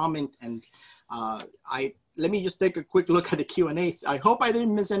my comment. And let me just take a quick look at the Q&As. I hope I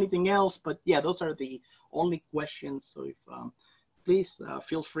didn't miss anything else, but yeah, those are the only questions. So if please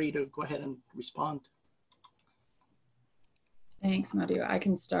feel free to go ahead and respond. Thanks, Mario. I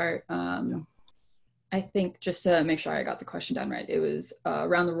can start. Yeah. I think just to make sure I got the question down right, it was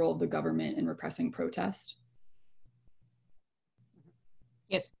around the role of the government in repressing protest.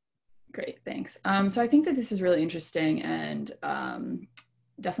 Yes. Great, thanks. So I think that this is really interesting and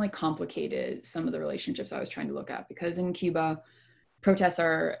definitely complicated some of the relationships I was trying to look at, because in Cuba, protests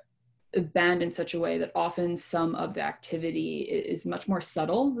are banned in such a way that often some of the activity is much more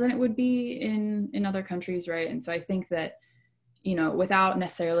subtle than it would be in other countries, right? And so I think that, without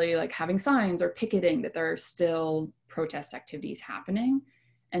necessarily like having signs or picketing, that there are still protest activities happening,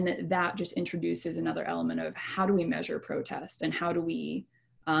 and that just introduces another element of how do we measure protest and how do we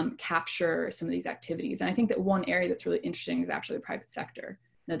capture some of these activities. And I think that one area that's really interesting is actually the private sector.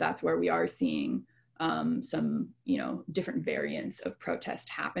 That's where we are seeing some, different variants of protest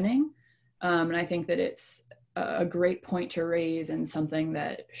happening. And I think that it's a great point to raise and something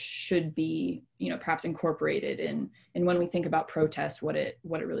that should be, perhaps incorporated in when we think about protest, what it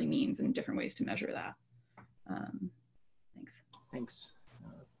really means and different ways to measure that. Thanks. Thanks.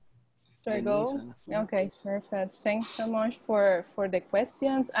 Should I go? Okay, perfect. Thanks so much for the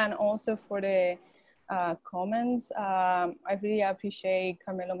questions and also for the comments. I really appreciate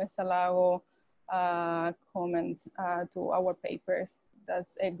Carmelo Mesalago comments to our papers.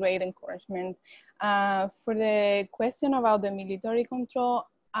 That's a great encouragement. For the question about the military control,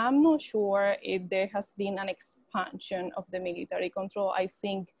 I'm not sure if there has been an expansion of the military control. I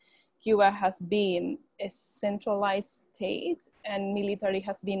think Cuba has been a centralized state and military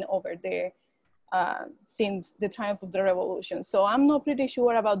has been over there since the time of the revolution. So I'm not pretty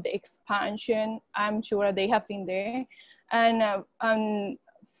sure about the expansion. I'm sure they have been there. And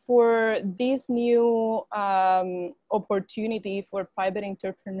for this new opportunity for private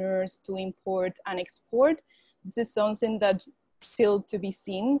entrepreneurs to import and export, this is something that still to be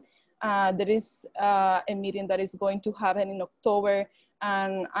seen. There is a meeting that is going to happen in October,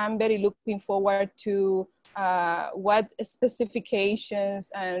 and I'm very looking forward to what specifications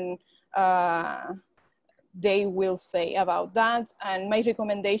and they will say about that. And my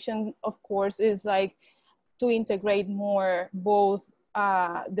recommendation, of course, is like to integrate more both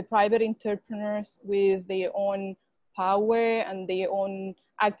the private entrepreneurs with their own power and their own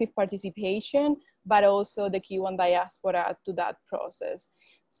active participation, but also the Cuban diaspora to that process.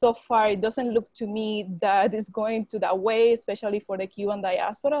 So far, it doesn't look to me that it's going to that way, especially for the Cuban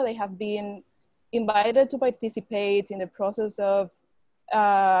diaspora. They have been invited to participate in the process of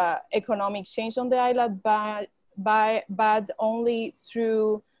economic change on the island, but only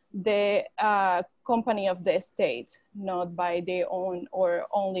through the company of the state, not by their own or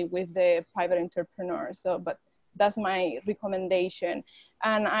only with the private entrepreneurs. So, but that's my recommendation.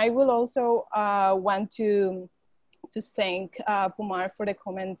 And I will also want to thank Pumar for the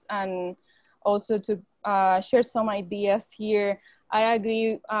comments and also to share some ideas here. I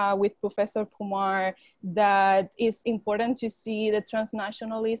agree with Professor Pumar that it's important to see the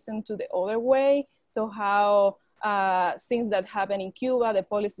transnationalism to the other way. So how things that happen in Cuba, the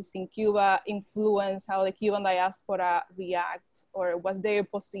policies in Cuba influence how the Cuban diaspora react or what's their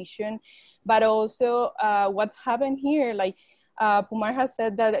position, but also what's happened here. Like Pumar has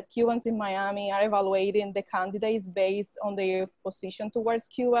said that Cubans in Miami are evaluating the candidates based on their position towards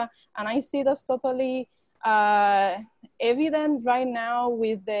Cuba. And I see that's totally evident right now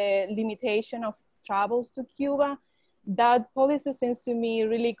with the limitation of travels to Cuba. That policy seems to me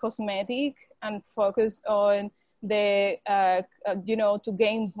really cosmetic and focused on the, to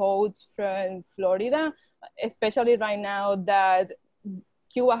gain votes from Florida, especially right now that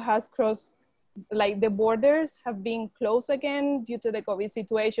Cuba has crossed, like the borders have been closed again due to the COVID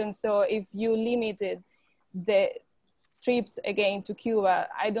situation. So if you limited the trips again to Cuba,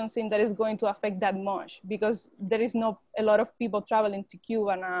 I don't think that is going to affect that much because there is not a lot of people traveling to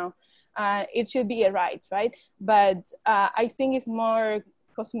Cuba now. It should be a right? But I think it's more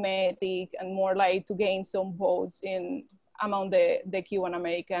cosmetic and more like to gain some votes among the Cuban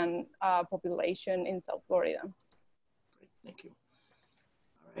American population in South Florida. Great, thank you.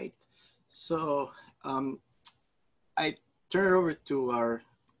 All right, so I turn it over to our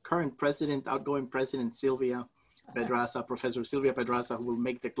current president, outgoing president, Sylvia Pedraza, Professor Sylvia Pedraza, who will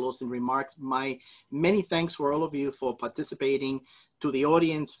make the closing remarks. My many thanks for all of you for participating, to the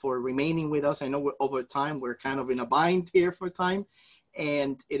audience for remaining with us. I know over time, we're kind of in a bind here for time,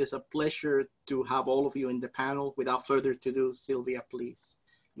 and it is a pleasure to have all of you in the panel. Without further ado, Sylvia, please,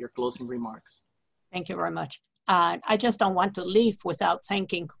 your closing remarks. Thank you very much. I just don't want to leave without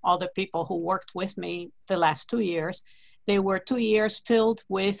thanking all the people who worked with me the last 2 years. They were 2 years filled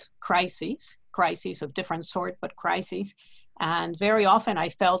with crises of different sort, but crises. And very often I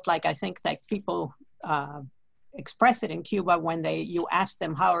felt like, I think that people express it in Cuba when you ask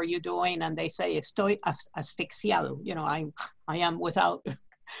them, how are you doing? And they say, estoy asfixiado, I am without,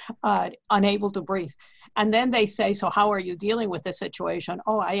 unable to breathe. And then they say, so how are you dealing with the situation?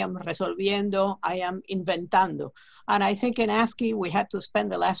 Oh, I am resolviendo, I am inventando. And I think in ASCE, we had to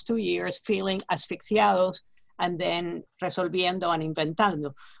spend the last 2 years feeling asfixiados and then resolviendo and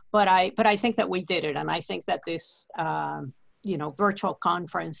inventando. But I think that we did it. And I think that this, virtual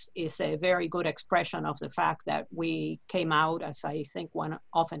conference is a very good expression of the fact that we came out, as I think one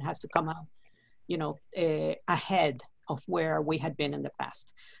often has to come out, ahead of where we had been in the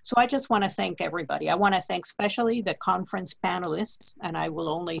past. So I just want to thank everybody. I want to thank especially the conference panelists, and I will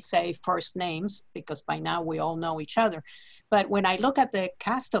only say first names because by now we all know each other. But when I look at the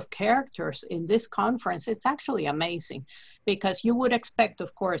cast of characters in this conference, it's actually amazing because you would expect,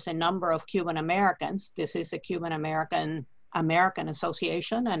 of course, a number of Cuban Americans. This is a Cuban American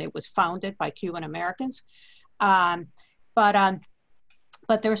Association, and it was founded by Cuban Americans.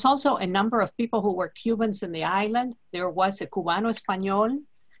 But there's also a number of people who were Cubans in the island. There was a Cubano Español,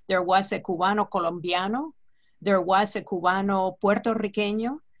 there was a Cubano Colombiano, there was a Cubano Puerto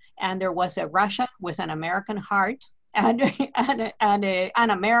Riqueño, and there was a Russian with an American heart, and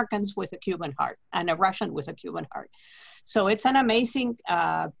Americans with a Cuban heart, and a Russian with a Cuban heart. So it's an amazing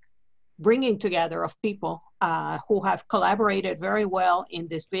bringing together of people who have collaborated very well in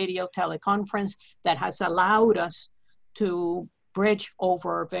this video teleconference that has allowed us to bridge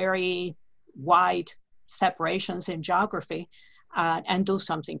over very wide separations in geography and do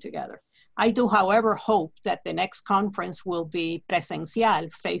something together. I do, however, hope that the next conference will be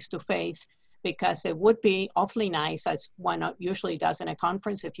presencial, face-to-face, because it would be awfully nice, as one usually does in a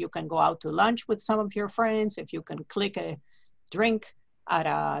conference, if you can go out to lunch with some of your friends, if you can click a drink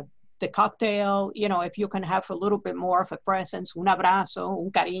at the cocktail, if you can have a little bit more of a presence, un abrazo, un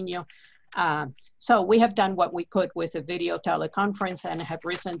cariño. So we have done what we could with a video teleconference and have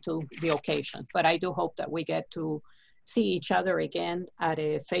risen to the occasion. But I do hope that we get to see each other again at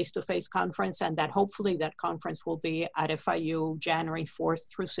a face-to-face conference, and that hopefully that conference will be at FIU January 4th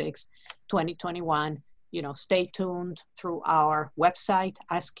through 6th, 2021. Stay tuned through our website,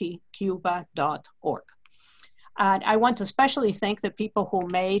 ascecuba.org. And I want to especially thank the people who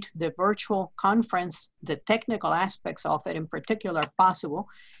made the virtual conference, the technical aspects of it in particular, possible.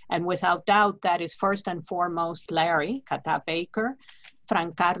 And without doubt, that is first and foremost Larry Cata Baker,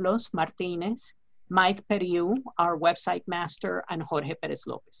 Fran Carlos Martinez, Mike Periu, our website master, and Jorge Perez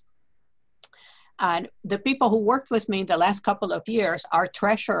Lopez. And the people who worked with me the last couple of years, our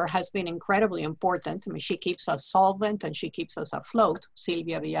treasurer has been incredibly important. I mean, she keeps us solvent and she keeps us afloat,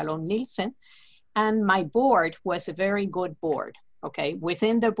 Silvia Villalon Nielsen. And my board was a very good board, okay?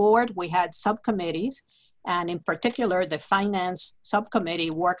 Within the board, we had subcommittees, and in particular, the finance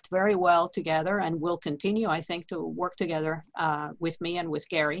subcommittee worked very well together and will continue, I think, to work together with me and with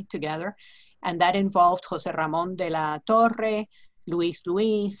Gary together. And that involved Jose Ramon de la Torre, Luis,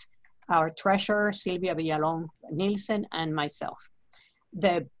 our treasurer, Silvia Villalon Nielsen, and myself.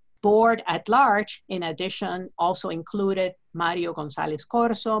 The board at large, in addition, also included Mario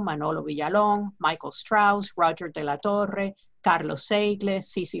González-Corzo, Manolo Villalon, Michael Strauss, Roger de la Torre, Carlos Seigle,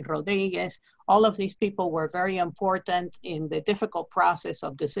 Cici Rodriguez, all of these people were very important in the difficult process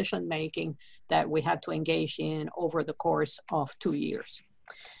of decision-making that we had to engage in over the course of 2 years.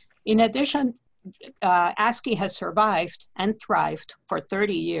 In addition, ASCE has survived and thrived for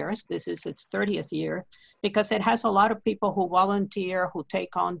 30 years. This is its 30th year, because it has a lot of people who volunteer, who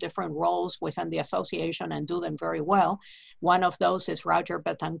take on different roles within the association and do them very well. One of those is Roger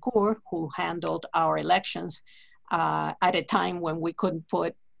Betancourt, who handled our elections at a time when we couldn't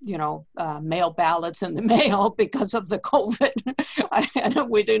put mail ballots in the mail because of the COVID. And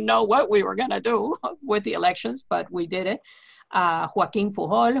we didn't know what we were gonna do with the elections, but we did it. Joaquin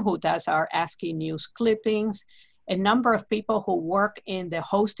Pujol, who does our ASCE news clippings, a number of people who work in the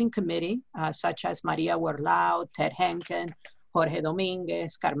hosting committee, such as Maria Werlau, Ted Henken, Jorge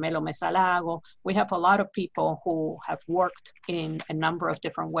Dominguez, Carmelo Mesalago. We have a lot of people who have worked in a number of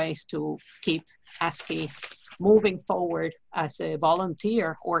different ways to keep ASCE moving forward as a volunteer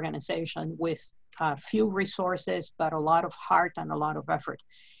organization with few resources, but a lot of heart and a lot of effort.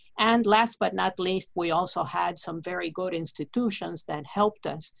 And last but not least, we also had some very good institutions that helped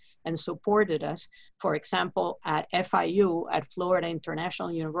us and supported us. For example, at FIU, at Florida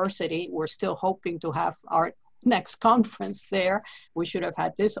International University, we're still hoping to have our next conference there. We should have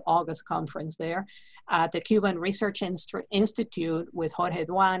had this August conference there. The Cuban Research Institute with Jorge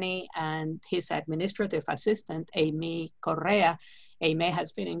Duani and his administrative assistant, Amy Correa. Amy has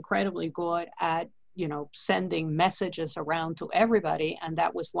been incredibly good at sending messages around to everybody. And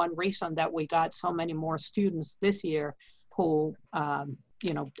that was one reason that we got so many more students this year who,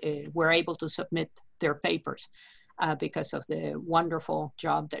 were able to submit their papers because of the wonderful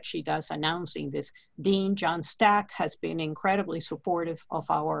job that she does announcing this. Dean John Stack has been incredibly supportive of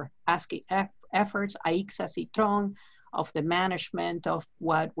our ASCE efforts, Aixa Citron, of the management of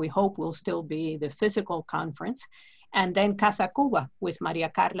what we hope will still be the physical conference. And then Casa Cuba with Maria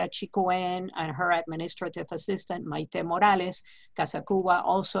Carla Chicoen and her administrative assistant, Maite Morales. Casa Cuba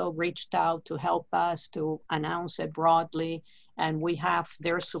also reached out to help us to announce it broadly, and we have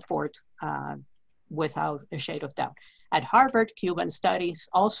their support without a shade of doubt. At Harvard, Cuban Studies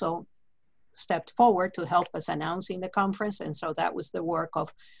also stepped forward to help us announcing the conference, and so that was the work of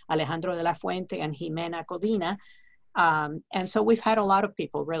Alejandro de la Fuente and Jimena Codina. And so we've had a lot of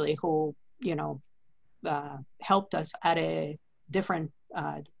people really who, helped us at a different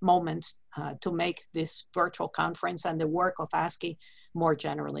moments to make this virtual conference and the work of ASCE more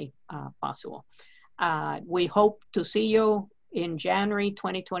generally possible. We hope to see you in January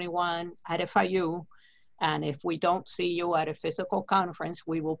 2021 at FIU. And if we don't see you at a physical conference,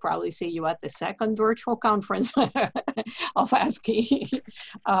 we will probably see you at the second virtual conference of ASCE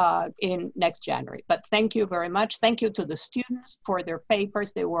in next January. But thank you very much. Thank you to the students for their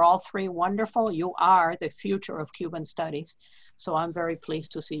papers. They were all three wonderful. You are the future of Cuban studies. So I'm very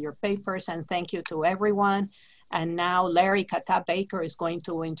pleased to see your papers, and thank you to everyone. And now Larry Kata Baker is going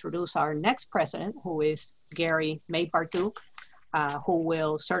to introduce our next president, who is Gary Maybarduk, who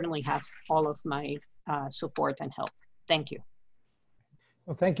will certainly have all of my support and help. Thank you.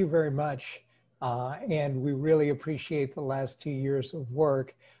 Well, thank you very much. And we really appreciate the last 2 years of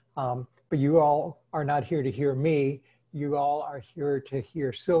work. But you all are not here to hear me. You all are here to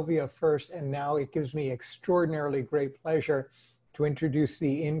hear Sylvia first. And now it gives me extraordinarily great pleasure to introduce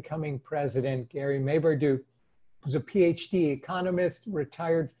the incoming president, Gary Maybarduk, who's a PhD economist,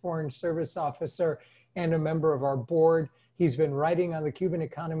 retired Foreign Service officer, and a member of our board. He's been writing on the Cuban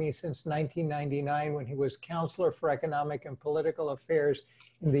economy since 1999 when he was counselor for economic and political affairs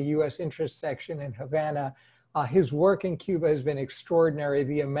in the U.S. interest section in Havana. His work in Cuba has been extraordinary.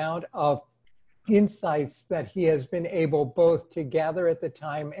 The amount of insights that he has been able both to gather at the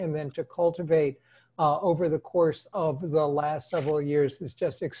time and then to cultivate over the course of the last several years is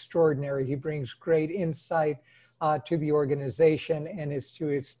just extraordinary. He brings great insight to the organization and to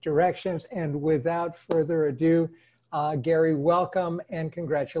its directions. And without further ado, Gary, welcome and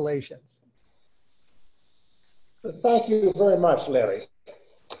congratulations. Thank you very much, Larry.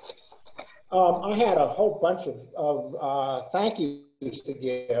 I had a whole bunch of thank yous to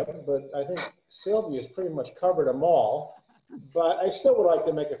give, but I think Sylvia's pretty much covered them all. But I still would like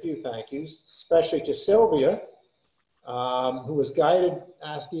to make a few thank yous, especially to Sylvia, who has guided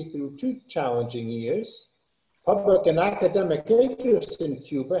ASCE through 2 challenging years. Public and academic interest in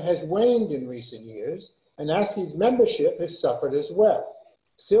Cuba has waned in recent years, and ASCE's membership has suffered as well.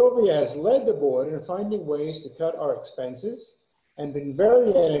 Sylvia has led the board in finding ways to cut our expenses and been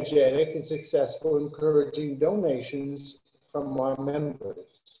very energetic and successful in encouraging donations from our members.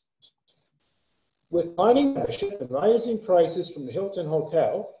 With declining membership and rising prices from the Hilton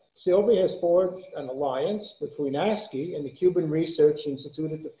Hotel, Sylvia has forged an alliance between ASCE and the Cuban Research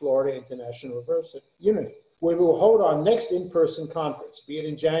Institute at the Florida International University, where we will hold our next in-person conference, be it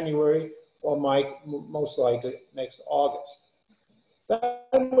in January or most likely next August. That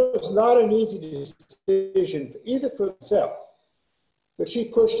was not an easy decision either for herself, but she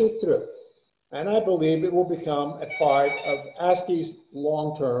pushed it through. And I believe it will become a part of ASCE's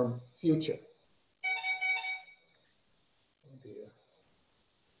long-term future. Oh dear.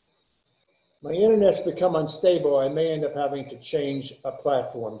 My internet's become unstable. I may end up having to change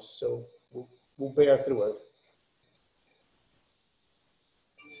platforms, so we'll bear through it.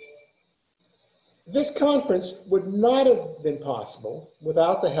 This conference would not have been possible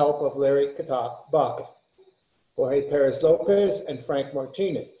without the help of Larry Baca, Jorge Perez Lopez, and Frank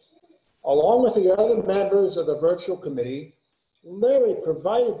Martinez. Along with the other members of the virtual committee, Larry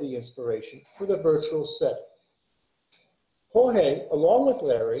provided the inspiration for the virtual setting. Jorge, along with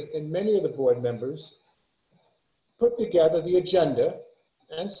Larry and many of the board members, put together the agenda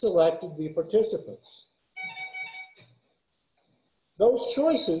and selected the participants. Those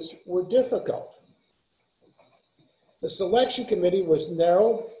choices were difficult. The selection committee was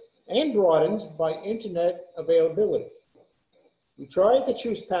narrowed and broadened by internet availability. We tried to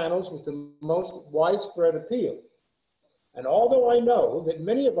choose panels with the most widespread appeal. And although I know that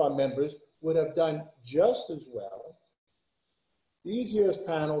many of our members would have done just as well, these year's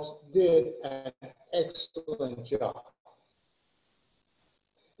panels did an excellent job.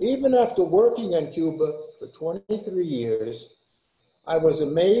 Even after working in Cuba for 23 years, I was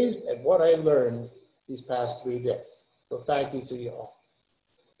amazed at what I learned these past 3 days. So thank you to you all.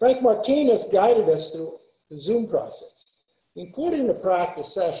 Frank Martinez guided us through the Zoom process, including the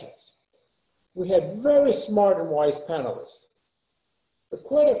practice sessions. We had very smart and wise panelists, but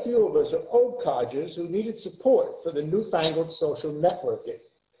quite a few of us are old codgers who needed support for the newfangled social networking.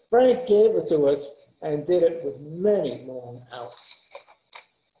 Frank gave it to us and did it with many long hours.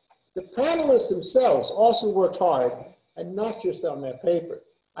 The panelists themselves also worked hard, and not just on their papers.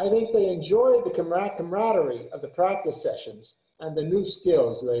 I think they enjoyed the camaraderie of the practice sessions and the new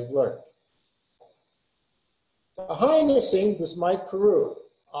skills they've learned. Behind the scenes was Mike Peru,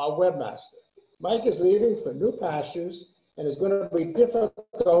 our webmaster. Mike is leaving for new pastures and is going to be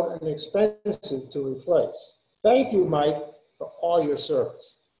difficult and expensive to replace. Thank you, Mike, for all your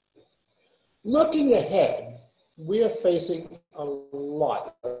service. Looking ahead, we are facing a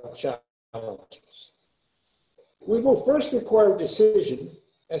lot of challenges. We will first require a decision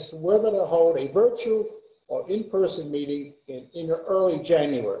as to whether to hold a virtual or in-person meeting in early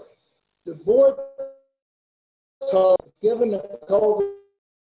January. The board, given the COVID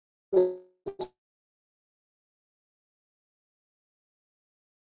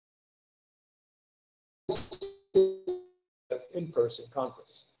in-person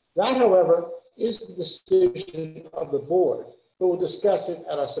conference. That, however, is the decision of the board, who will discuss it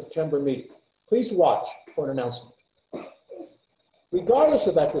at our September meeting. Please watch for an announcement. Regardless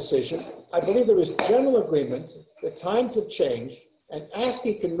of that decision, I believe there is general agreement that times have changed and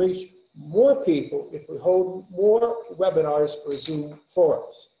ASCE can reach more people if we hold more webinars or Zoom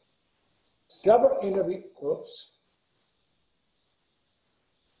forums. Several interviews,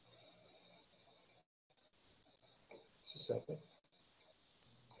 Just a second.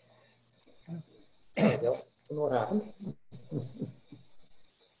 There we go. I don't know what happened.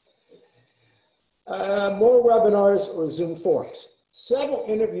 More webinars or Zoom forums. Several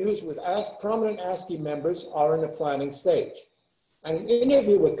interviews with prominent ASCE members are in the planning stage. And an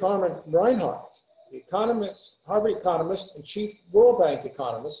interview with Carmen Reinhardt, the economist, Harvard economist and chief World Bank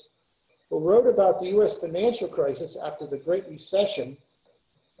economist, who wrote about the US financial crisis after the Great Recession,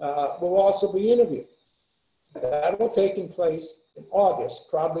 will also be interviewed. That will take place in August,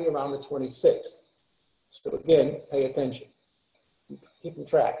 probably around the 26th. So again, pay attention. Keep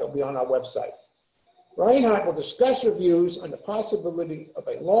track, it'll be on our website. Reinhardt will discuss her views on the possibility of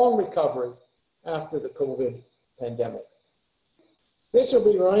a long recovery after the COVID pandemic. This will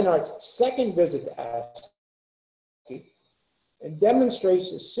be Reinhardt's second visit to ASCE and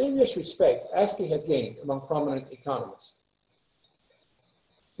demonstrates the serious respect ASCE has gained among prominent economists.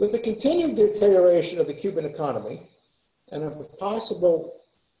 With the continued deterioration of the Cuban economy and a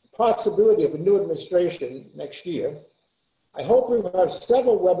possibility of a new administration next year, I hope we will have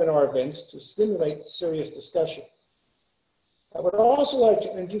several webinar events to stimulate serious discussion. I would also like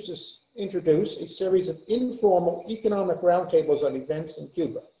to introduce a series of informal economic roundtables on events in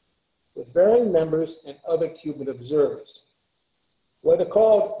Cuba with varying members and other Cuban observers. Whether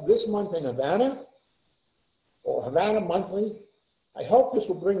called This Month in Havana or Havana Monthly, I hope this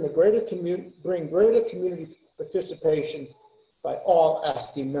will bring greater community participation by all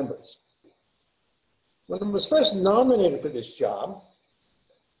ASCE members. When I was first nominated for this job,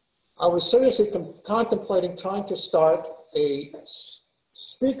 I was seriously contemplating trying to start a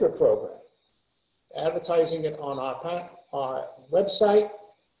speaker program, advertising it on our website,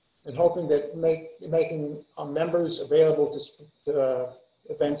 and hoping that making our members available to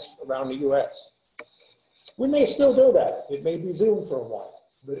events around the US. We may still do that. It may be Zoom for a while,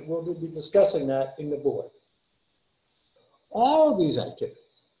 but we'll be discussing that in the board. All of these activities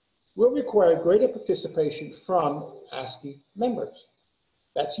will require greater participation from ASCE members.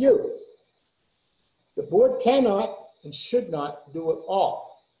 That's you. The board cannot and should not do it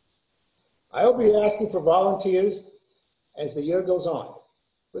all. I will be asking for volunteers as the year goes on,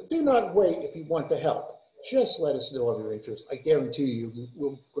 but do not wait if you want to help. Just let us know of your interest. I guarantee you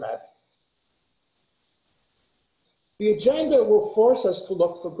we'll grab it. The agenda will force us to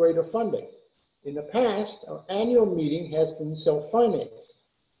look for greater funding. In the past, our annual meeting has been self-financed.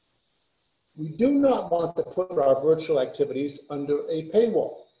 We do not want to put our virtual activities under a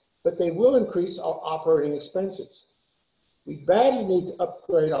paywall, but they will increase our operating expenses. We badly need to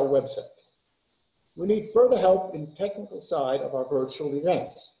upgrade our website. We need further help in the technical side of our virtual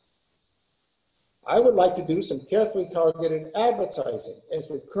events. I would like to do some carefully targeted advertising, as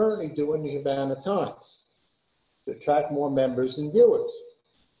we currently do in the Havana Times, to attract more members and viewers.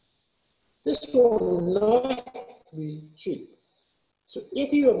 This will not be cheap. So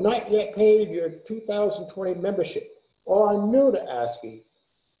if you have not yet paid your 2020 membership or are new to ASCE,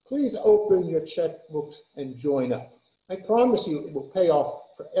 please open your checkbooks and join up. I promise you it will pay off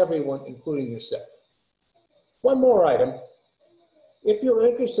for everyone, including yourself. One more item. If you're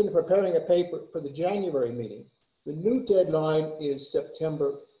interested in preparing a paper for the January meeting, the new deadline is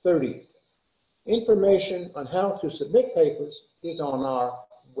September 30th. Information on how to submit papers is on our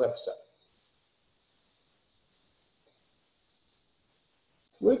website.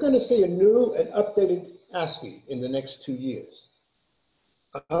 We're going to see a new and updated ASCE in the next 2 years.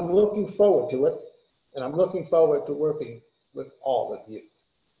 I'm looking forward to it, and I'm looking forward to working with all of you.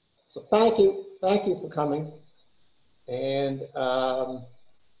 So thank you for coming. And I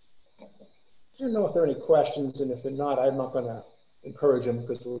don't know if there are any questions, and if they're not, I'm not going to encourage them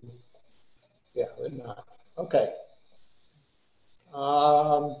because yeah, they're not. Okay.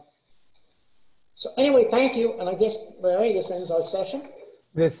 So anyway, thank you. And I guess, Larry, this ends our session.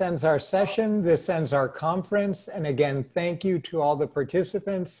 This ends our session. This ends our conference. And again, thank you to all the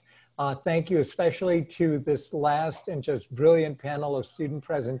participants. Thank you especially to this last and just brilliant panel of student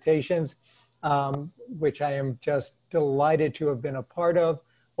presentations, which I am just delighted to have been a part of,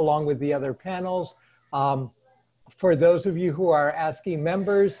 along with the other panels. For those of you who are ASCE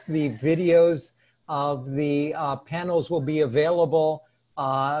members, the videos of the panels will be available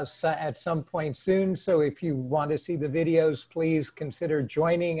at some point soon. So if you want to see the videos, please consider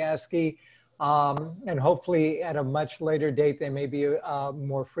joining ASCE. And hopefully at a much later date, they may be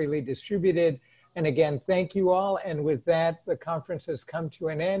more freely distributed. And again, thank you all. And with that, the conference has come to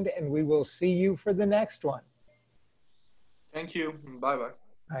an end, and we will see you for the next one. Thank you. Bye-bye. All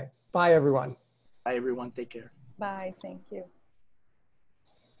right. Bye, everyone. Bye, everyone. Take care. Bye, thank you.